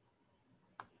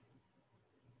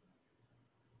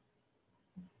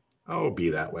 Oh, be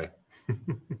that way.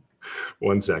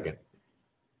 1 second.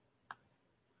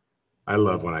 I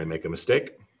love when I make a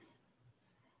mistake.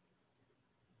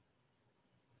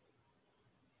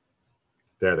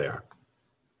 There they are.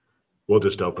 We'll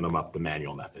just open them up the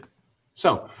manual method.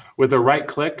 So with a right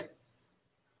click,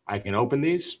 I can open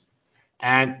these.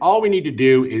 And all we need to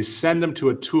do is send them to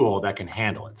a tool that can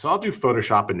handle it. So I'll do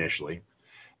Photoshop initially.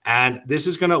 And this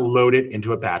is going to load it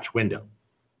into a batch window.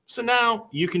 So now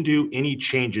you can do any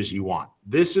changes you want.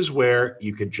 This is where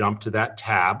you could jump to that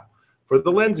tab for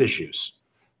the lens issues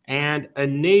and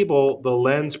enable the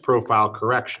lens profile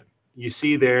correction. You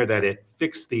see there that it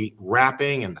fixed the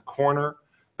wrapping in the corner.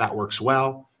 That works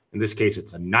well. In this case,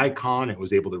 it's a Nikon. It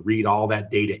was able to read all that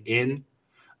data in.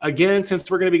 Again, since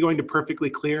we're going to be going to perfectly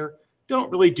clear,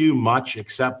 don't really do much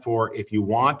except for if you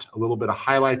want a little bit of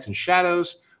highlights and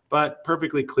shadows, but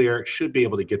perfectly clear should be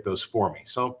able to get those for me.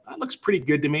 So that looks pretty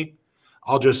good to me.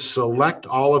 I'll just select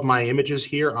all of my images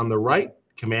here on the right,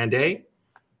 Command A,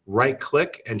 right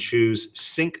click and choose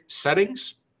Sync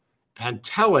Settings and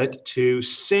tell it to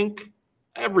sync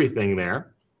everything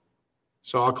there.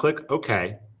 So I'll click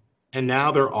OK, and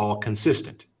now they're all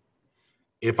consistent.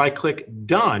 If I click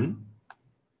Done,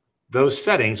 those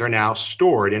settings are now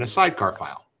stored in a sidecar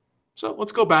file. So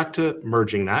let's go back to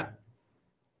merging that.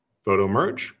 Photo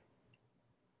merge.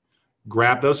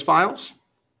 Grab those files.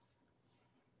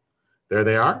 There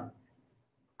they are.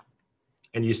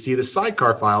 And you see the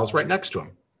sidecar files right next to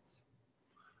them.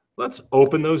 Let's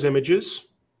open those images.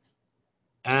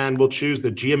 And we'll choose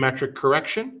the geometric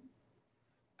correction.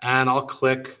 And I'll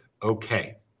click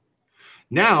OK.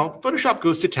 Now, Photoshop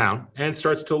goes to town and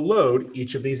starts to load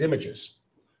each of these images.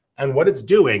 And what it's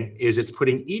doing is it's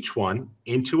putting each one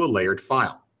into a layered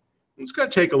file. It's going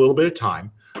to take a little bit of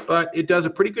time, but it does a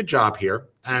pretty good job here.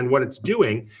 And what it's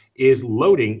doing is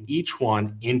loading each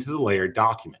one into the layered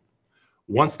document.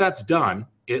 Once that's done,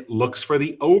 it looks for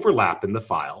the overlap in the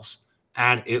files,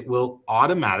 and it will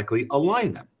automatically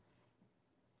align them.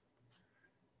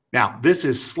 Now, this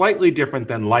is slightly different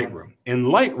than Lightroom. In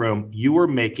Lightroom, you were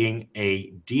making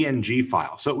a DNG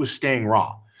file, so it was staying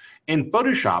raw. In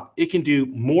Photoshop, it can do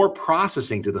more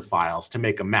processing to the files to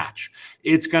make a match.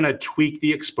 It's going to tweak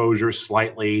the exposure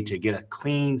slightly to get a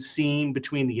clean scene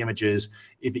between the images.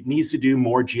 If it needs to do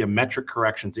more geometric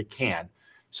corrections, it can.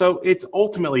 So it's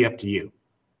ultimately up to you.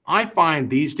 I find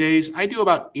these days I do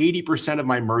about 80% of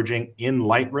my merging in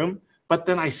Lightroom, but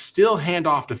then I still hand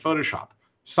off to Photoshop.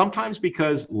 Sometimes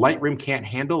because Lightroom can't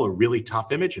handle a really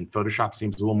tough image and Photoshop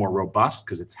seems a little more robust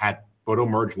because it's had photo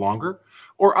merge longer.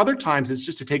 Or other times it's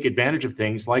just to take advantage of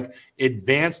things like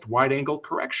advanced wide angle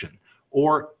correction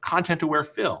or content aware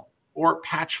fill or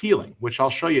patch healing, which I'll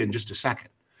show you in just a second.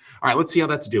 All right, let's see how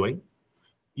that's doing.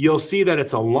 You'll see that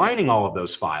it's aligning all of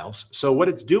those files. So what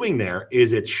it's doing there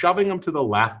is it's shoving them to the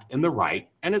left and the right,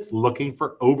 and it's looking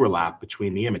for overlap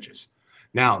between the images.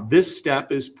 Now, this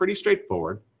step is pretty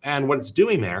straightforward. And what it's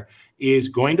doing there is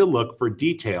going to look for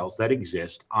details that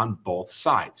exist on both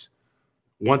sides.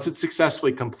 Once it's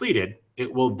successfully completed,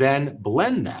 it will then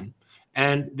blend them.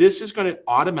 And this is going to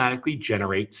automatically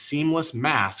generate seamless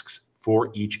masks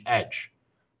for each edge.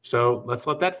 So let's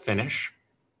let that finish.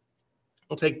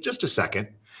 It'll take just a second.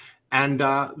 And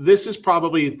this is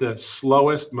probably the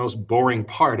slowest, most boring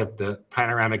part of the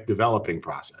Panoramic developing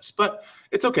process. But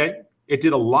it's okay. It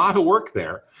did a lot of work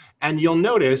there. And you'll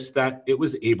notice that it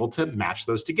was able to match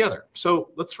those together.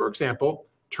 So let's, for example,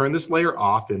 turn this layer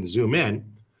off and zoom in.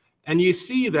 And you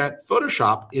see that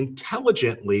Photoshop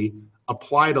intelligently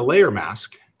applied a layer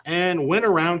mask and went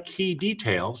around key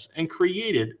details and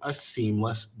created a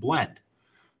seamless blend.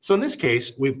 So in this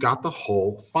case, we've got the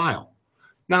whole file.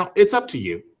 Now, it's up to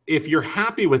you. If you're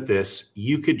happy with this,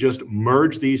 you could just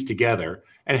merge these together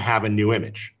and have a new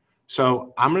image.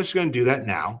 So I'm just going to do that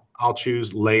now. I'll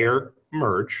choose Layer,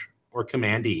 Merge, or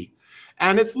Command E,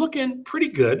 and it's looking pretty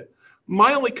good.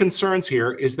 My only concerns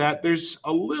here is that there's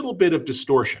a little bit of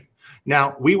distortion.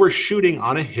 Now, we were shooting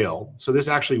on a hill, so this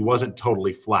actually wasn't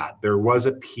totally flat. There was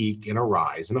a peak and a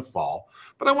rise and a fall,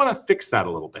 but I want to fix that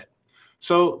a little bit.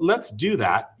 So let's do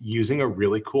that using a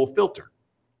really cool filter.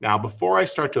 Now, before I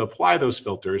start to apply those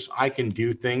filters, I can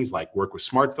do things like work with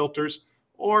smart filters,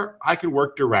 or I can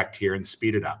work direct here and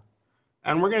speed it up.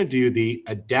 And we're going to do the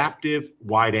adaptive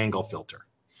wide angle filter.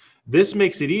 This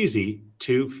makes it easy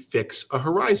to fix a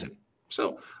horizon.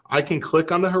 So I can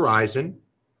click on the horizon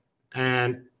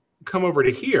and come over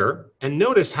to here and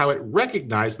notice how it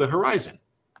recognized the horizon.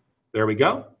 There we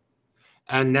go.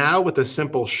 And now with a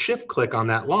simple shift click on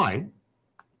that line,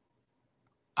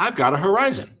 I've got a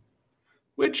horizon,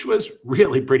 which was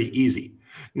really pretty easy.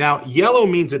 Now, yellow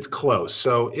means it's close.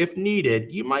 So if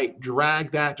needed, you might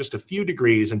drag that just a few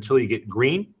degrees until you get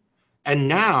green. And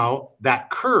now that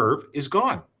curve is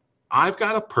gone. I've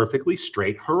got a perfectly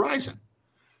straight horizon.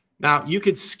 Now, you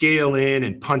could scale in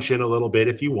and punch in a little bit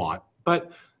if you want,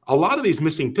 but a lot of these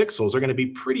missing pixels are going to be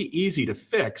pretty easy to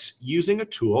fix using a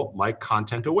tool like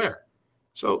Content Aware.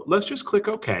 So let's just click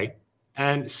OK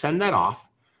and send that off,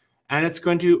 and it's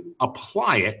going to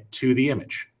apply it to the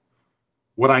image.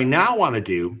 What I now want to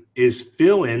do is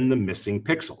fill in the missing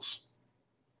pixels.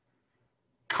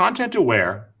 Content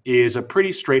Aware is a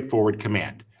pretty straightforward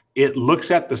command. It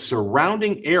looks at the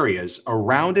surrounding areas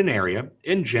around an area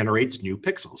and generates new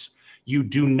pixels. You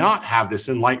do not have this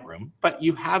in Lightroom, but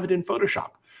you have it in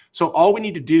Photoshop. So all we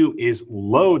need to do is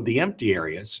load the empty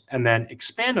areas and then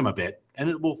expand them a bit, and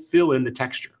it will fill in the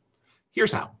texture.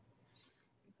 Here's how.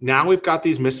 Now we've got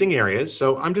these missing areas,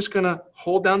 so I'm just going to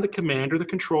hold down the Command or the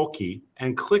Control key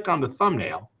and click on the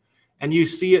thumbnail, and you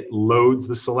see it loads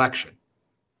the selection.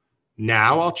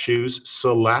 Now I'll choose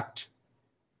Select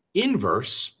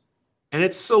Inverse, and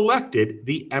it's selected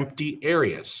the empty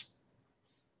areas.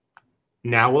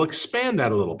 Now we'll expand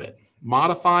that a little bit.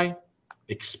 Modify,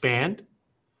 expand,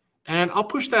 and I'll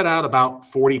push that out about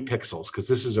 40 pixels because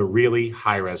this is a really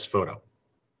high-res photo.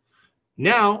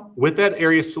 Now, with that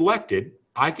area selected,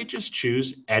 I could just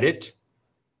choose Edit,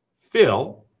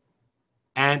 Fill,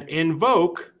 and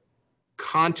invoke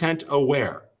Content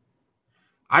Aware.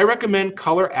 I recommend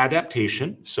color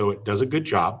adaptation, so it does a good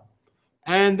job,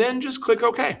 and then just click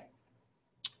OK.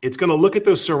 It's going to look at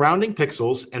those surrounding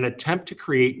pixels and attempt to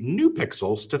create new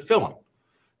pixels to fill them.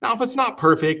 Now, if it's not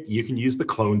perfect, you can use the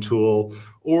clone tool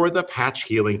or the patch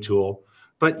healing tool,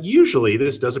 but usually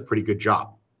this does a pretty good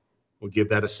job. We'll give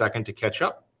that a second to catch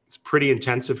up. It's pretty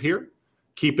intensive here.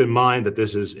 Keep in mind that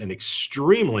this is an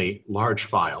extremely large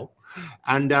file,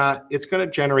 and it's going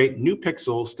to generate new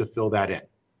pixels to fill that in.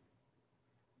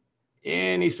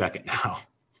 Any second now.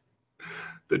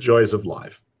 The joys of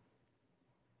live.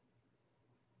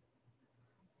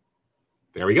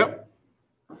 There we go.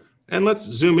 And let's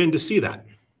zoom in to see that.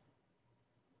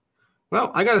 Well,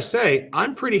 I got to say,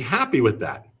 I'm pretty happy with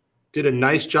that. Did a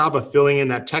nice job of filling in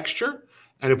that texture.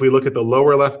 And if we look at the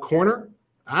lower left corner,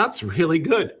 that's really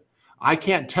good. I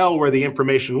can't tell where the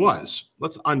information was.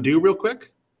 Let's undo real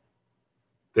quick.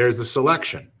 There's the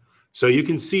selection. So you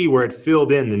can see where it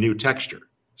filled in the new texture.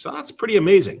 So that's pretty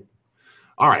amazing.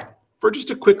 All right, for just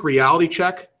a quick reality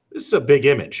check, this is a big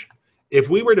image. If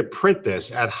we were to print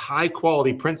this at high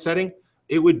quality print setting,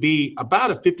 it would be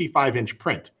about a 55-inch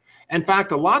print. In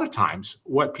fact, a lot of times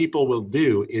what people will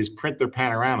do is print their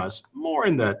panoramas more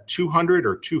in the 200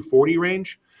 or 240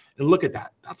 range. And look at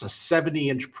that, that's a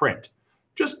 70-inch print,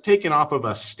 just taken off of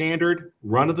a standard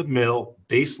run-of-the-mill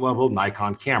base level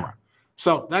Nikon camera.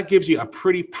 So that gives you a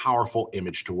pretty powerful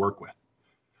image to work with.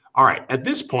 All right, at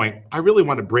this point, I really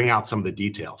want to bring out some of the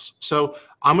details. So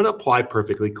I'm going to apply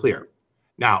Perfectly Clear.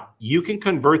 Now, you can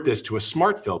convert this to a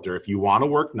smart filter if you want to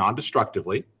work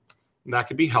non-destructively. That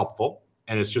could be helpful.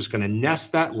 And it's just going to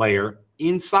nest that layer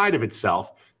inside of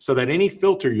itself so that any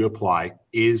filter you apply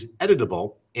is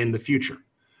editable in the future.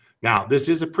 Now, this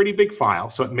is a pretty big file,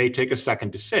 so it may take a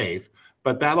second to save,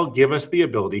 but that'll give us the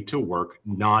ability to work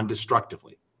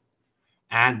non-destructively.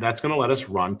 And that's going to let us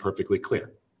run Perfectly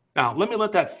Clear. Now, let me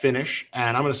let that finish,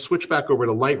 and I'm going to switch back over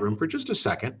to Lightroom for just a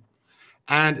second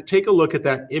and take a look at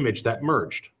that image that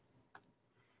merged.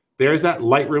 There's that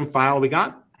Lightroom file we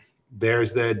got.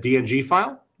 There's the DNG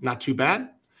file, not too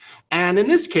bad. And in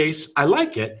this case, I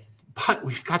like it, but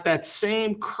we've got that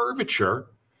same curvature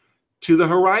to the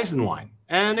horizon line,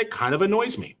 and it kind of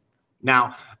annoys me.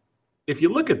 Now, if you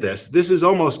look at this, this is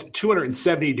almost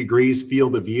 270 degrees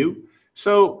field of view.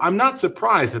 So I'm not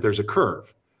surprised that there's a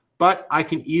curve, but I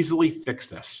can easily fix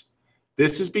this.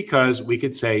 This is because we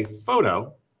could say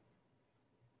photo,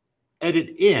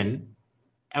 edit in,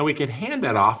 and we can hand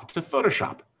that off to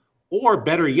Photoshop. Or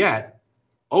better yet,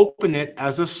 open it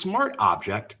as a smart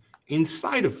object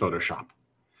inside of Photoshop.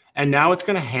 And now it's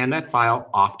going to hand that file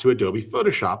off to Adobe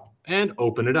Photoshop and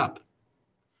open it up.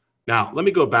 Now, let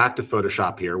me go back to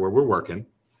Photoshop here where we're working.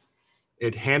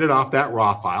 It handed off that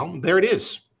raw file. There it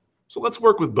is. So let's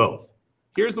work with both.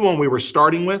 Here's the one we were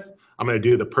starting with. I'm going to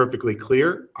do the perfectly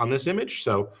clear on this image.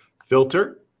 So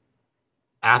filter,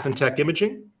 Athentech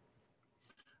imaging,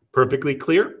 perfectly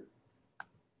clear.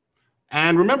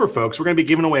 And remember, folks, we're going to be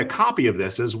giving away a copy of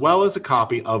this as well as a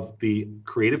copy of the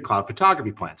Creative Cloud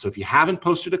Photography Plan. So if you haven't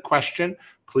posted a question,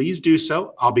 please do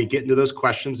so. I'll be getting to those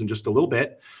questions in just a little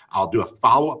bit. I'll do a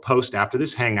follow-up post after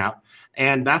this Hangout,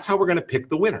 and that's how we're going to pick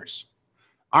the winners.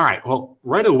 All right, well,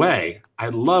 right away, I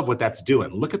love what that's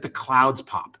doing. Look at the clouds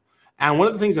pop. And one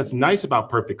of the things that's nice about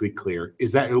Perfectly Clear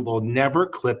is that it will never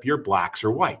clip your blacks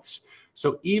or whites.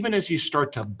 So even as you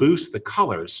start to boost the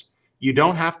colors, you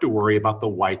don't have to worry about the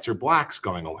whites or blacks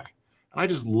going away. And I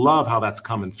just love how that's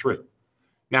coming through.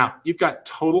 Now, you've got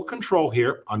total control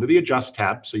here under the Adjust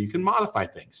tab, so you can modify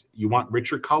things. You want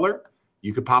richer color,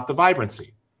 you could pop the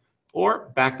vibrancy,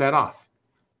 or back that off.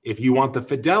 If you want the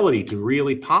fidelity to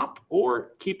really pop,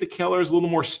 or keep the colors a little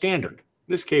more standard.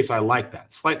 In this case, I like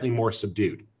that, slightly more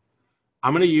subdued.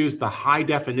 I'm going to use the high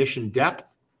definition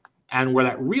depth, and where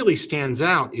that really stands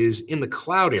out is in the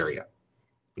cloud area.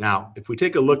 Now, if we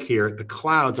take a look here, the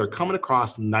clouds are coming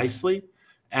across nicely,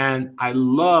 and I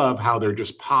love how they're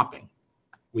just popping.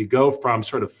 We go from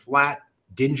sort of flat,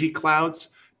 dingy clouds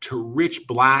to rich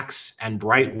blacks and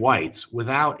bright whites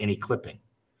without any clipping.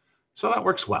 So that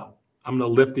works well. I'm going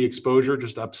to lift the exposure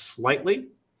just up slightly, and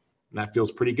that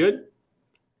feels pretty good.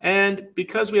 And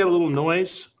because we had a little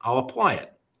noise, I'll apply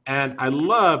it. And I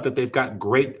love that they've got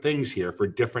great things here for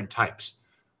different types.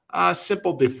 A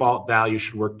simple default value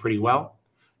should work pretty well.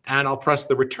 And I'll press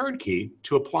the return key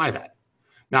to apply that.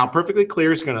 Now, Perfectly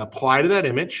Clear is going to apply to that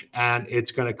image, and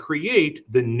it's going to create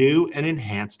the new and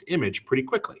enhanced image pretty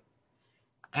quickly.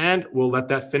 And we'll let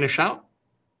that finish out.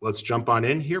 Let's jump on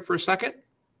in here for a second.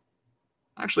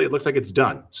 Actually, it looks like it's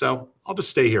done. So I'll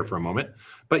just stay here for a moment.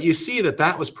 But you see that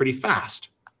that was pretty fast.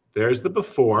 There's the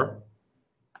before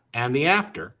and the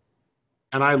after.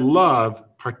 And I love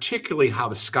particularly how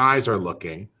the skies are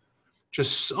looking.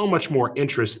 Just so much more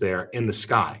interest there in the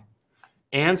sky.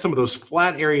 And some of those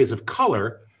flat areas of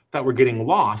color that were getting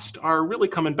lost are really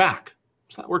coming back.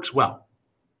 So that works well.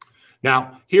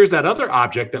 Now, here's that other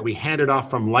object that we handed off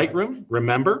from Lightroom.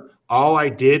 Remember, all I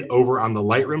did over on the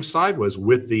Lightroom side was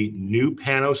with the new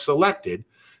pano selected,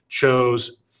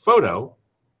 chose Photo,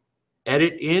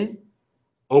 Edit in,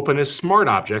 Open as Smart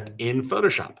Object in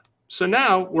Photoshop. So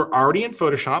now we're already in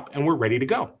Photoshop and we're ready to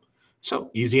go. So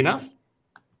easy enough.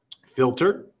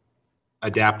 Filter,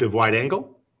 Adaptive Wide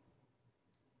Angle.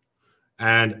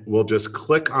 And we'll just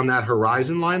click on that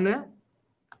horizon line there.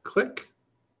 Click.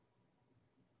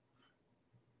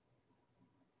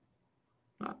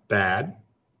 Not bad.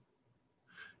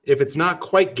 If it's not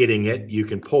quite getting it, you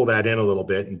can pull that in a little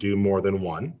bit and do more than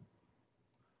one.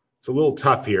 It's a little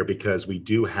tough here because we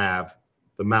do have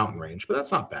the mountain range, but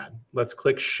that's not bad. Let's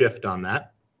click Shift on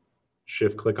that.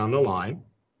 Shift click on the line.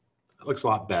 That looks a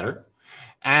lot better.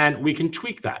 And we can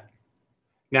tweak that.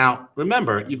 Now,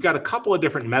 remember, you've got a couple of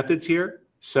different methods here.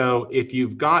 So if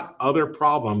you've got other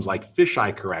problems like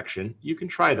fisheye correction, you can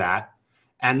try that.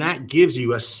 And that gives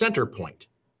you a center point.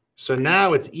 So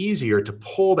now it's easier to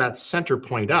pull that center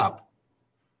point up.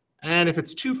 And if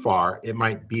it's too far, it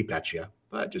might beep at you.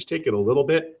 But just take it a little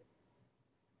bit.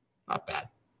 Not bad.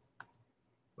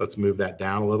 Let's move that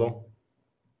down a little.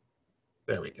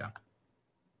 There we go.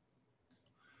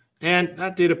 And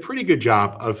that did a pretty good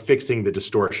job of fixing the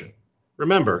distortion.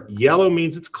 Remember, yellow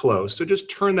means it's close, so just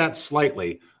turn that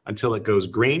slightly until it goes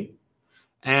green,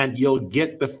 and you'll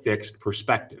get the fixed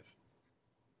perspective.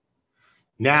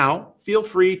 Now, feel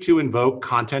free to invoke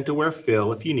content-aware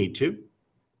fill if you need to,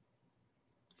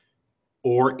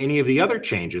 or any of the other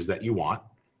changes that you want.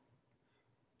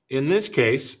 In this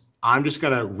case, I'm just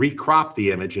going to recrop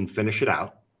the image and finish it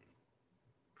out.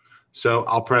 So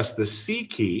I'll press the C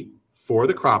key for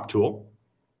the crop tool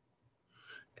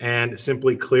and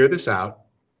simply clear this out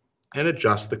and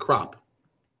adjust the crop.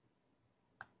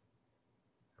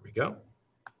 There we go.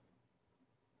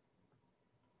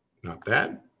 Not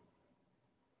bad.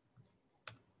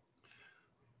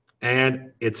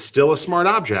 And it's still a smart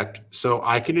object, so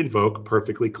I can invoke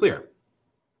Perfectly Clear.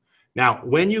 Now,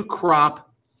 when you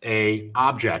crop a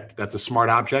object that's a smart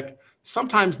object,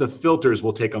 sometimes the filters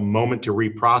will take a moment to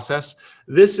reprocess.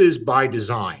 This is by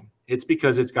design. It's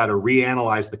because it's got to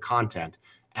reanalyze the content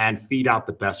and feed out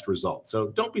the best result. So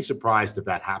don't be surprised if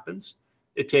that happens.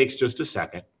 It takes just a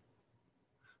second,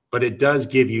 but it does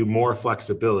give you more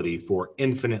flexibility for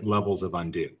infinite levels of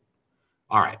undo.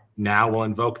 All right, now we'll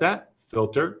invoke that.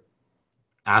 Filter,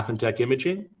 Athentech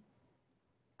imaging,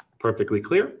 perfectly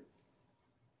clear.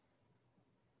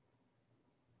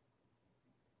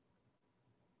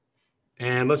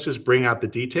 And let's just bring out the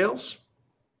details.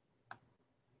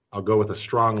 I'll go with a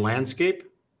strong landscape,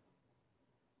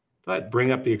 but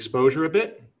bring up the exposure a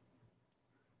bit.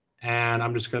 And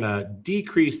I'm just gonna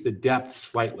decrease the depth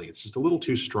slightly. It's just a little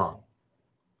too strong.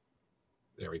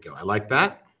 There we go, I like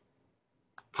that.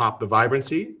 Pop the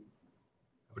vibrancy,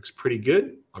 looks pretty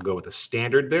good. I'll go with a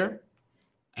standard there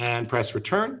and press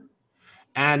return.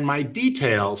 And my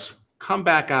details come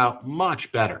back out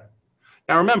much better.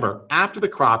 Now remember, after the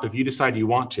crop, if you decide you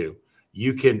want to,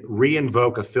 you can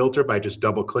re-invoke a filter by just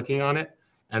double clicking on it,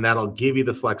 and that'll give you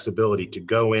the flexibility to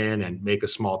go in and make a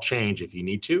small change if you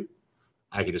need to.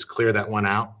 I can just clear that one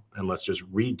out and let's just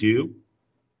redo.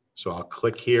 So I'll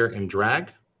click here and drag.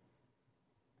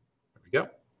 There we go.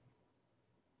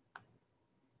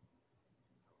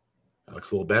 That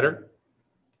looks a little better.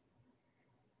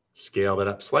 Scale that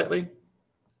up slightly.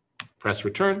 Press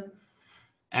return.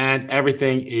 And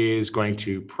everything is going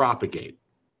to propagate.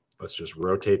 Let's just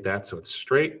rotate that so it's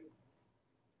straight.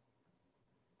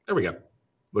 There we go.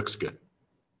 Looks good.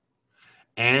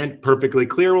 And perfectly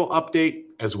clear will update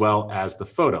as well as the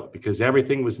photo because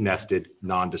everything was nested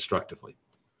non-destructively.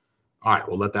 All right,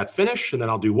 we'll let that finish and then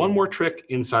I'll do one more trick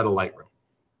inside of Lightroom.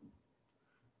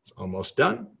 It's almost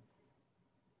done.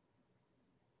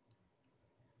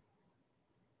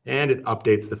 And it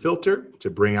updates the filter to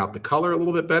bring out the color a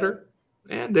little bit better.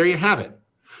 And there you have it.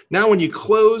 Now, when you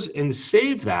close and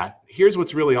save that, here's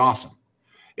what's really awesome.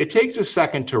 It takes a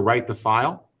second to write the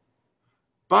file,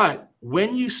 but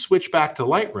when you switch back to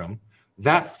Lightroom,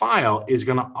 that file is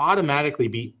going to automatically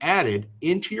be added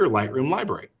into your Lightroom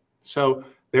library. So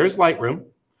there's Lightroom.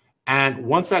 And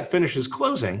once that finishes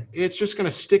closing, it's just going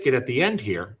to stick it at the end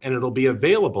here, and it'll be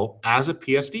available as a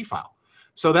PSD file.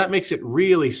 So that makes it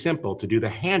really simple to do the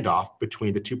handoff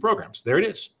between the two programs. There it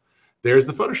is. There's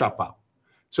the Photoshop file.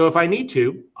 So if I need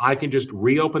to, I can just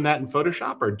reopen that in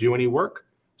Photoshop or do any work.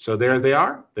 So there they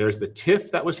are. There's the TIFF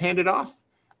that was handed off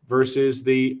versus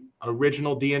the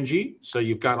original DNG. So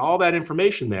you've got all that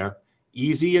information there,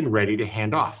 easy and ready to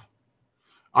hand off.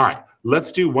 All right,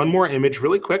 let's do one more image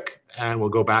really quick, and we'll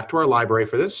go back to our library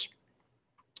for this.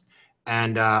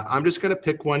 And I'm just going to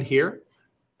pick one here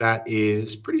that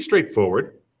is pretty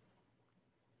straightforward.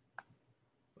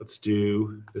 Let's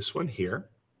do this one here.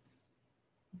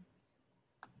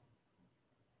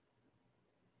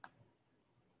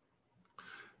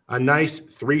 A nice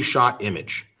 3-shot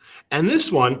image. And this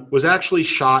one was actually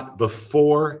shot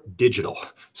before digital.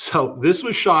 So this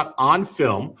was shot on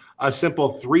film, a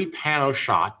simple 3-pano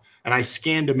shot, and I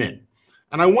scanned them in.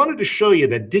 And I wanted to show you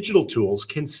that digital tools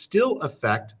can still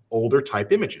affect older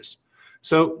type images.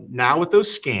 So now with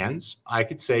those scans, I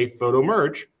could say Photo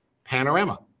Merge,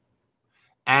 Panorama.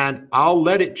 And I'll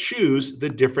let it choose the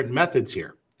different methods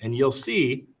here. And you'll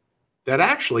see that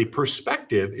actually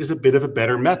perspective is a bit of a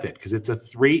better method because it's a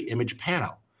 3-image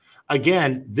pano.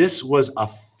 Again, this was a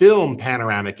film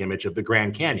panoramic image of the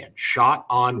Grand Canyon, shot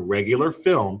on regular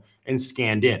film and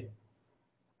scanned in.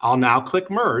 I'll now click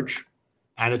Merge,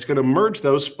 and it's going to merge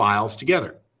those files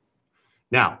together.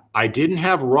 Now, I didn't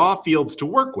have raw fields to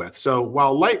work with, so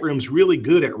while Lightroom's really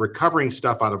good at recovering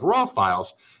stuff out of raw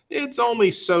files, it's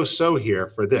only so-so here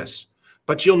for this.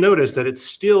 But you'll notice that it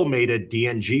still made a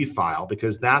DNG file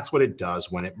because that's what it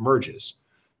does when it merges.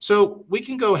 So we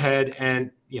can go ahead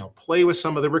and play with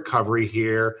some of the recovery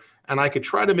here, and I could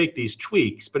try to make these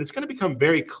tweaks, but it's going to become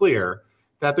very clear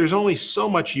that there's only so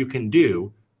much you can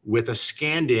do with a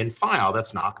scanned-in file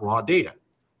that's not raw data.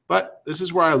 But this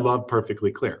is where I love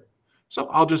Perfectly Clear. So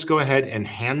I'll just go ahead and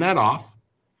hand that off,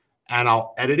 and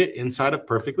I'll edit it inside of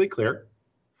Perfectly Clear.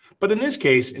 But in this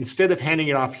case, instead of handing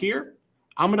it off here,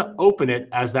 I'm going to open it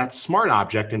as that smart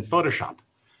object in Photoshop.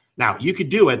 Now, you could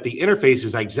do it. The interface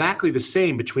is exactly the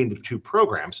same between the two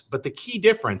programs, but the key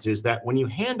difference is that when you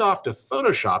hand off to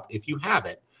Photoshop, if you have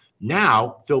it,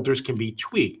 now filters can be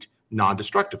tweaked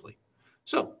non-destructively.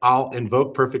 So I'll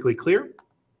invoke Perfectly Clear.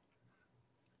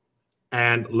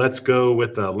 And let's go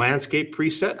with the landscape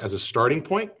preset as a starting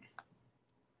point.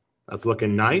 That's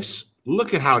looking nice.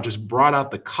 Look at how it just brought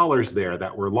out the colors there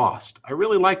that were lost. I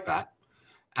really like that.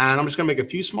 And I'm just going to make a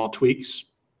few small tweaks.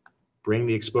 Bring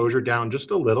the exposure down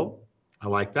just a little. I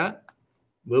like that.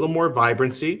 a little more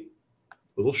vibrancy, a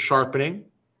little sharpening.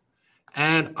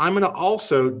 And I'm going to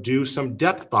also do some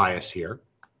depth bias here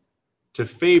to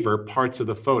favor parts of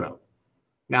the photo.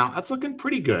 Now, that's looking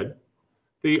pretty good.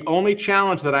 The only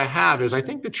challenge that I have is I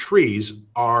think the trees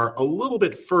are a little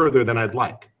bit further than I'd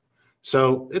like.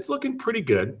 So it's looking pretty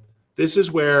good. This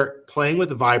is where playing with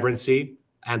vibrancy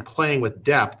and playing with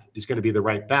depth is going to be the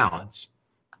right balance.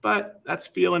 But that's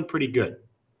feeling pretty good.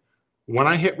 When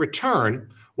I hit return,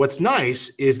 what's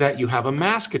nice is that you have a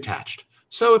mask attached.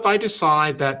 So if I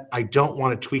decide that I don't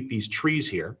want to tweak these trees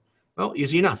here, well,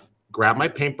 easy enough. Grab my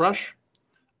paintbrush,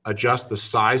 adjust the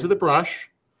size of the brush,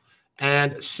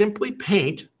 and simply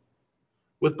paint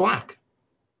with black.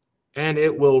 And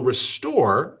it will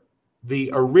restore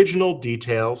the original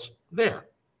details there.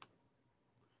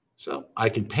 So I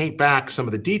can paint back some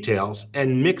of the details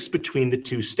and mix between the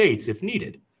two states if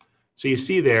needed. So you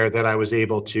see there that I was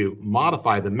able to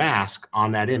modify the mask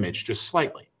on that image just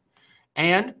slightly.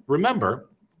 And remember,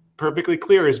 perfectly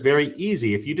clear is very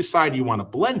easy. If you decide you want to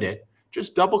blend it,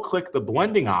 just double click the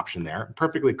blending option there.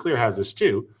 Perfectly Clear has this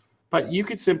too, but you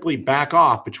could simply back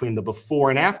off between the before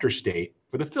and after state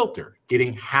for the filter,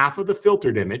 getting half of the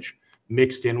filtered image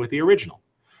mixed in with the original.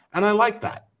 And I like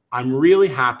that. I'm really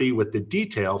happy with the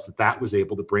details that that was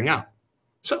able to bring out.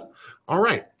 So, all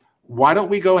right, why don't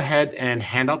we go ahead and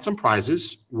hand out some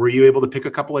prizes? Were you able to pick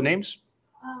a couple of names?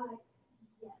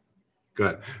 Yes.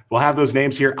 Good. We'll have those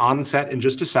names here on the set in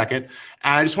just a second.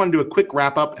 And I just want to do a quick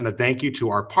wrap up and a thank you to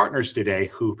our partners today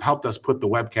who helped us put the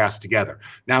webcast together.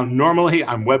 Now, normally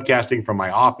I'm webcasting from my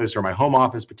office or my home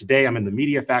office, but today I'm in the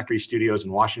Media Factory studios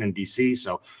in Washington, D.C.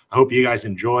 So I hope you guys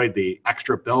enjoyed the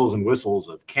extra bells and whistles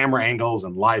of camera angles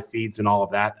and live feeds and all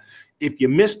of that. If you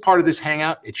missed part of this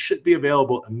Hangout, it should be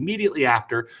available immediately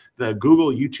after. The Google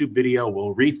YouTube video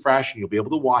will refresh and you'll be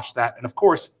able to watch that. And of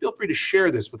course, feel free to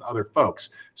share this with other folks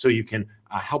so you can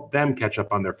help them catch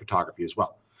up on their photography as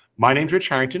well. My name's Rich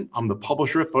Harrington. I'm the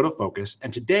publisher of Photofocus.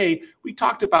 And today we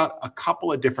talked about a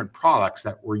couple of different products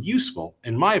that were useful,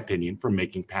 in my opinion, for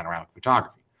making panoramic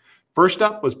photography. First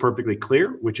up was Perfectly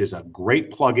Clear, which is a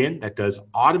great plugin that does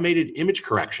automated image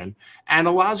correction and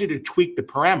allows you to tweak the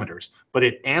parameters, but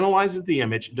it analyzes the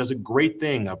image and does a great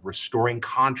thing of restoring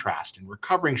contrast and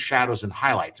recovering shadows and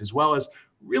highlights, as well as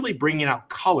really bringing out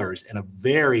colors in a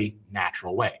very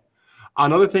natural way.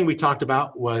 Another thing we talked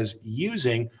about was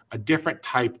using a different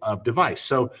type of device.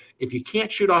 So if you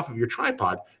can't shoot off of your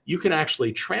tripod, you can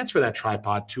actually transfer that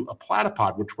tripod to a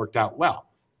Platypod, which worked out well.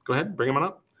 Go ahead, bring them on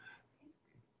up.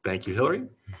 Thank you, Hillary.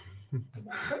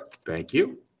 Thank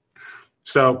you.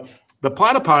 So the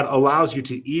Platypod allows you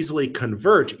to easily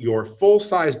convert your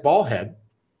full-size ball head.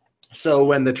 So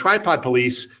when the tripod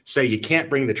police say you can't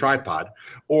bring the tripod,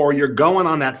 or you're going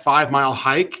on that 5-mile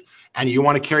hike and you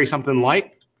want to carry something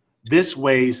light, this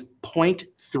weighs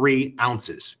 0.3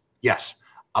 ounces. Yes,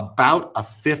 about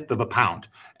 1/5 of a pound.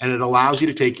 And it allows you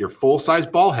to take your full-size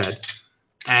ball head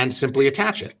and simply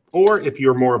attach it. Or if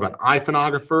you're more of an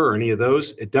iPhonographer or any of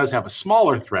those, it does have a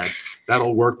smaller thread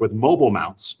that'll work with mobile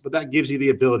mounts, but that gives you the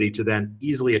ability to then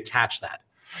easily attach that.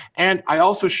 And I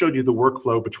also showed you the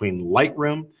workflow between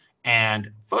Lightroom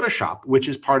and Photoshop, which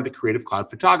is part of the Creative Cloud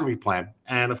Photography plan.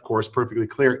 And of course, Perfectly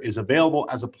Clear is available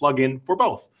as a plugin for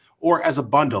both, or as a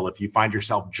bundle if you find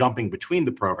yourself jumping between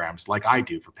the programs like I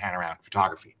do for panoramic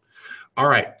photography. All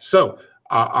right, so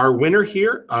our winner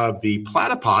here of the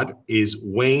Platypod is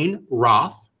Wayne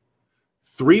Roth.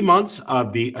 3 months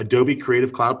of the Adobe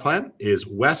Creative Cloud plan is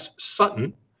Wes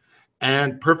Sutton.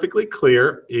 And Perfectly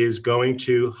Clear is going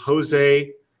to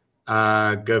Jose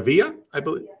Gavia, I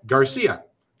believe, Garcia.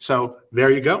 So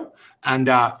there you go. And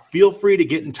feel free to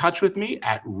get in touch with me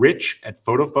at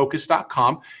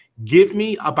rich@photofocus.com. Give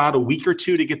me about a week or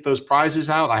two to get those prizes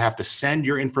out. I have to send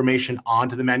your information on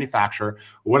to the manufacturer.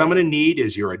 What I'm going to need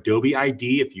is your Adobe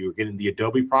ID if you're getting the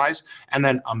Adobe prize, and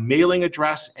then a mailing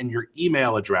address and your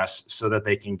email address so that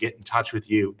they can get in touch with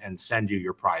you and send you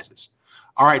your prizes.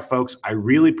 All right, folks, I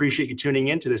really appreciate you tuning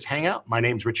in to this Hangout. My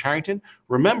name's Rich Harrington.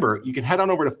 Remember, you can head on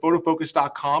over to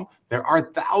photofocus.com. There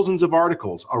are thousands of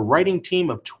articles, a writing team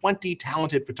of 20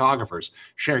 talented photographers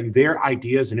sharing their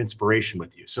ideas and inspiration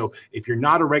with you. So if you're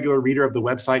not a regular reader of the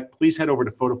website, please head over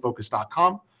to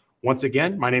photofocus.com. Once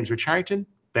again, my name's Rich Harrington.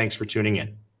 Thanks for tuning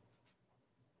in.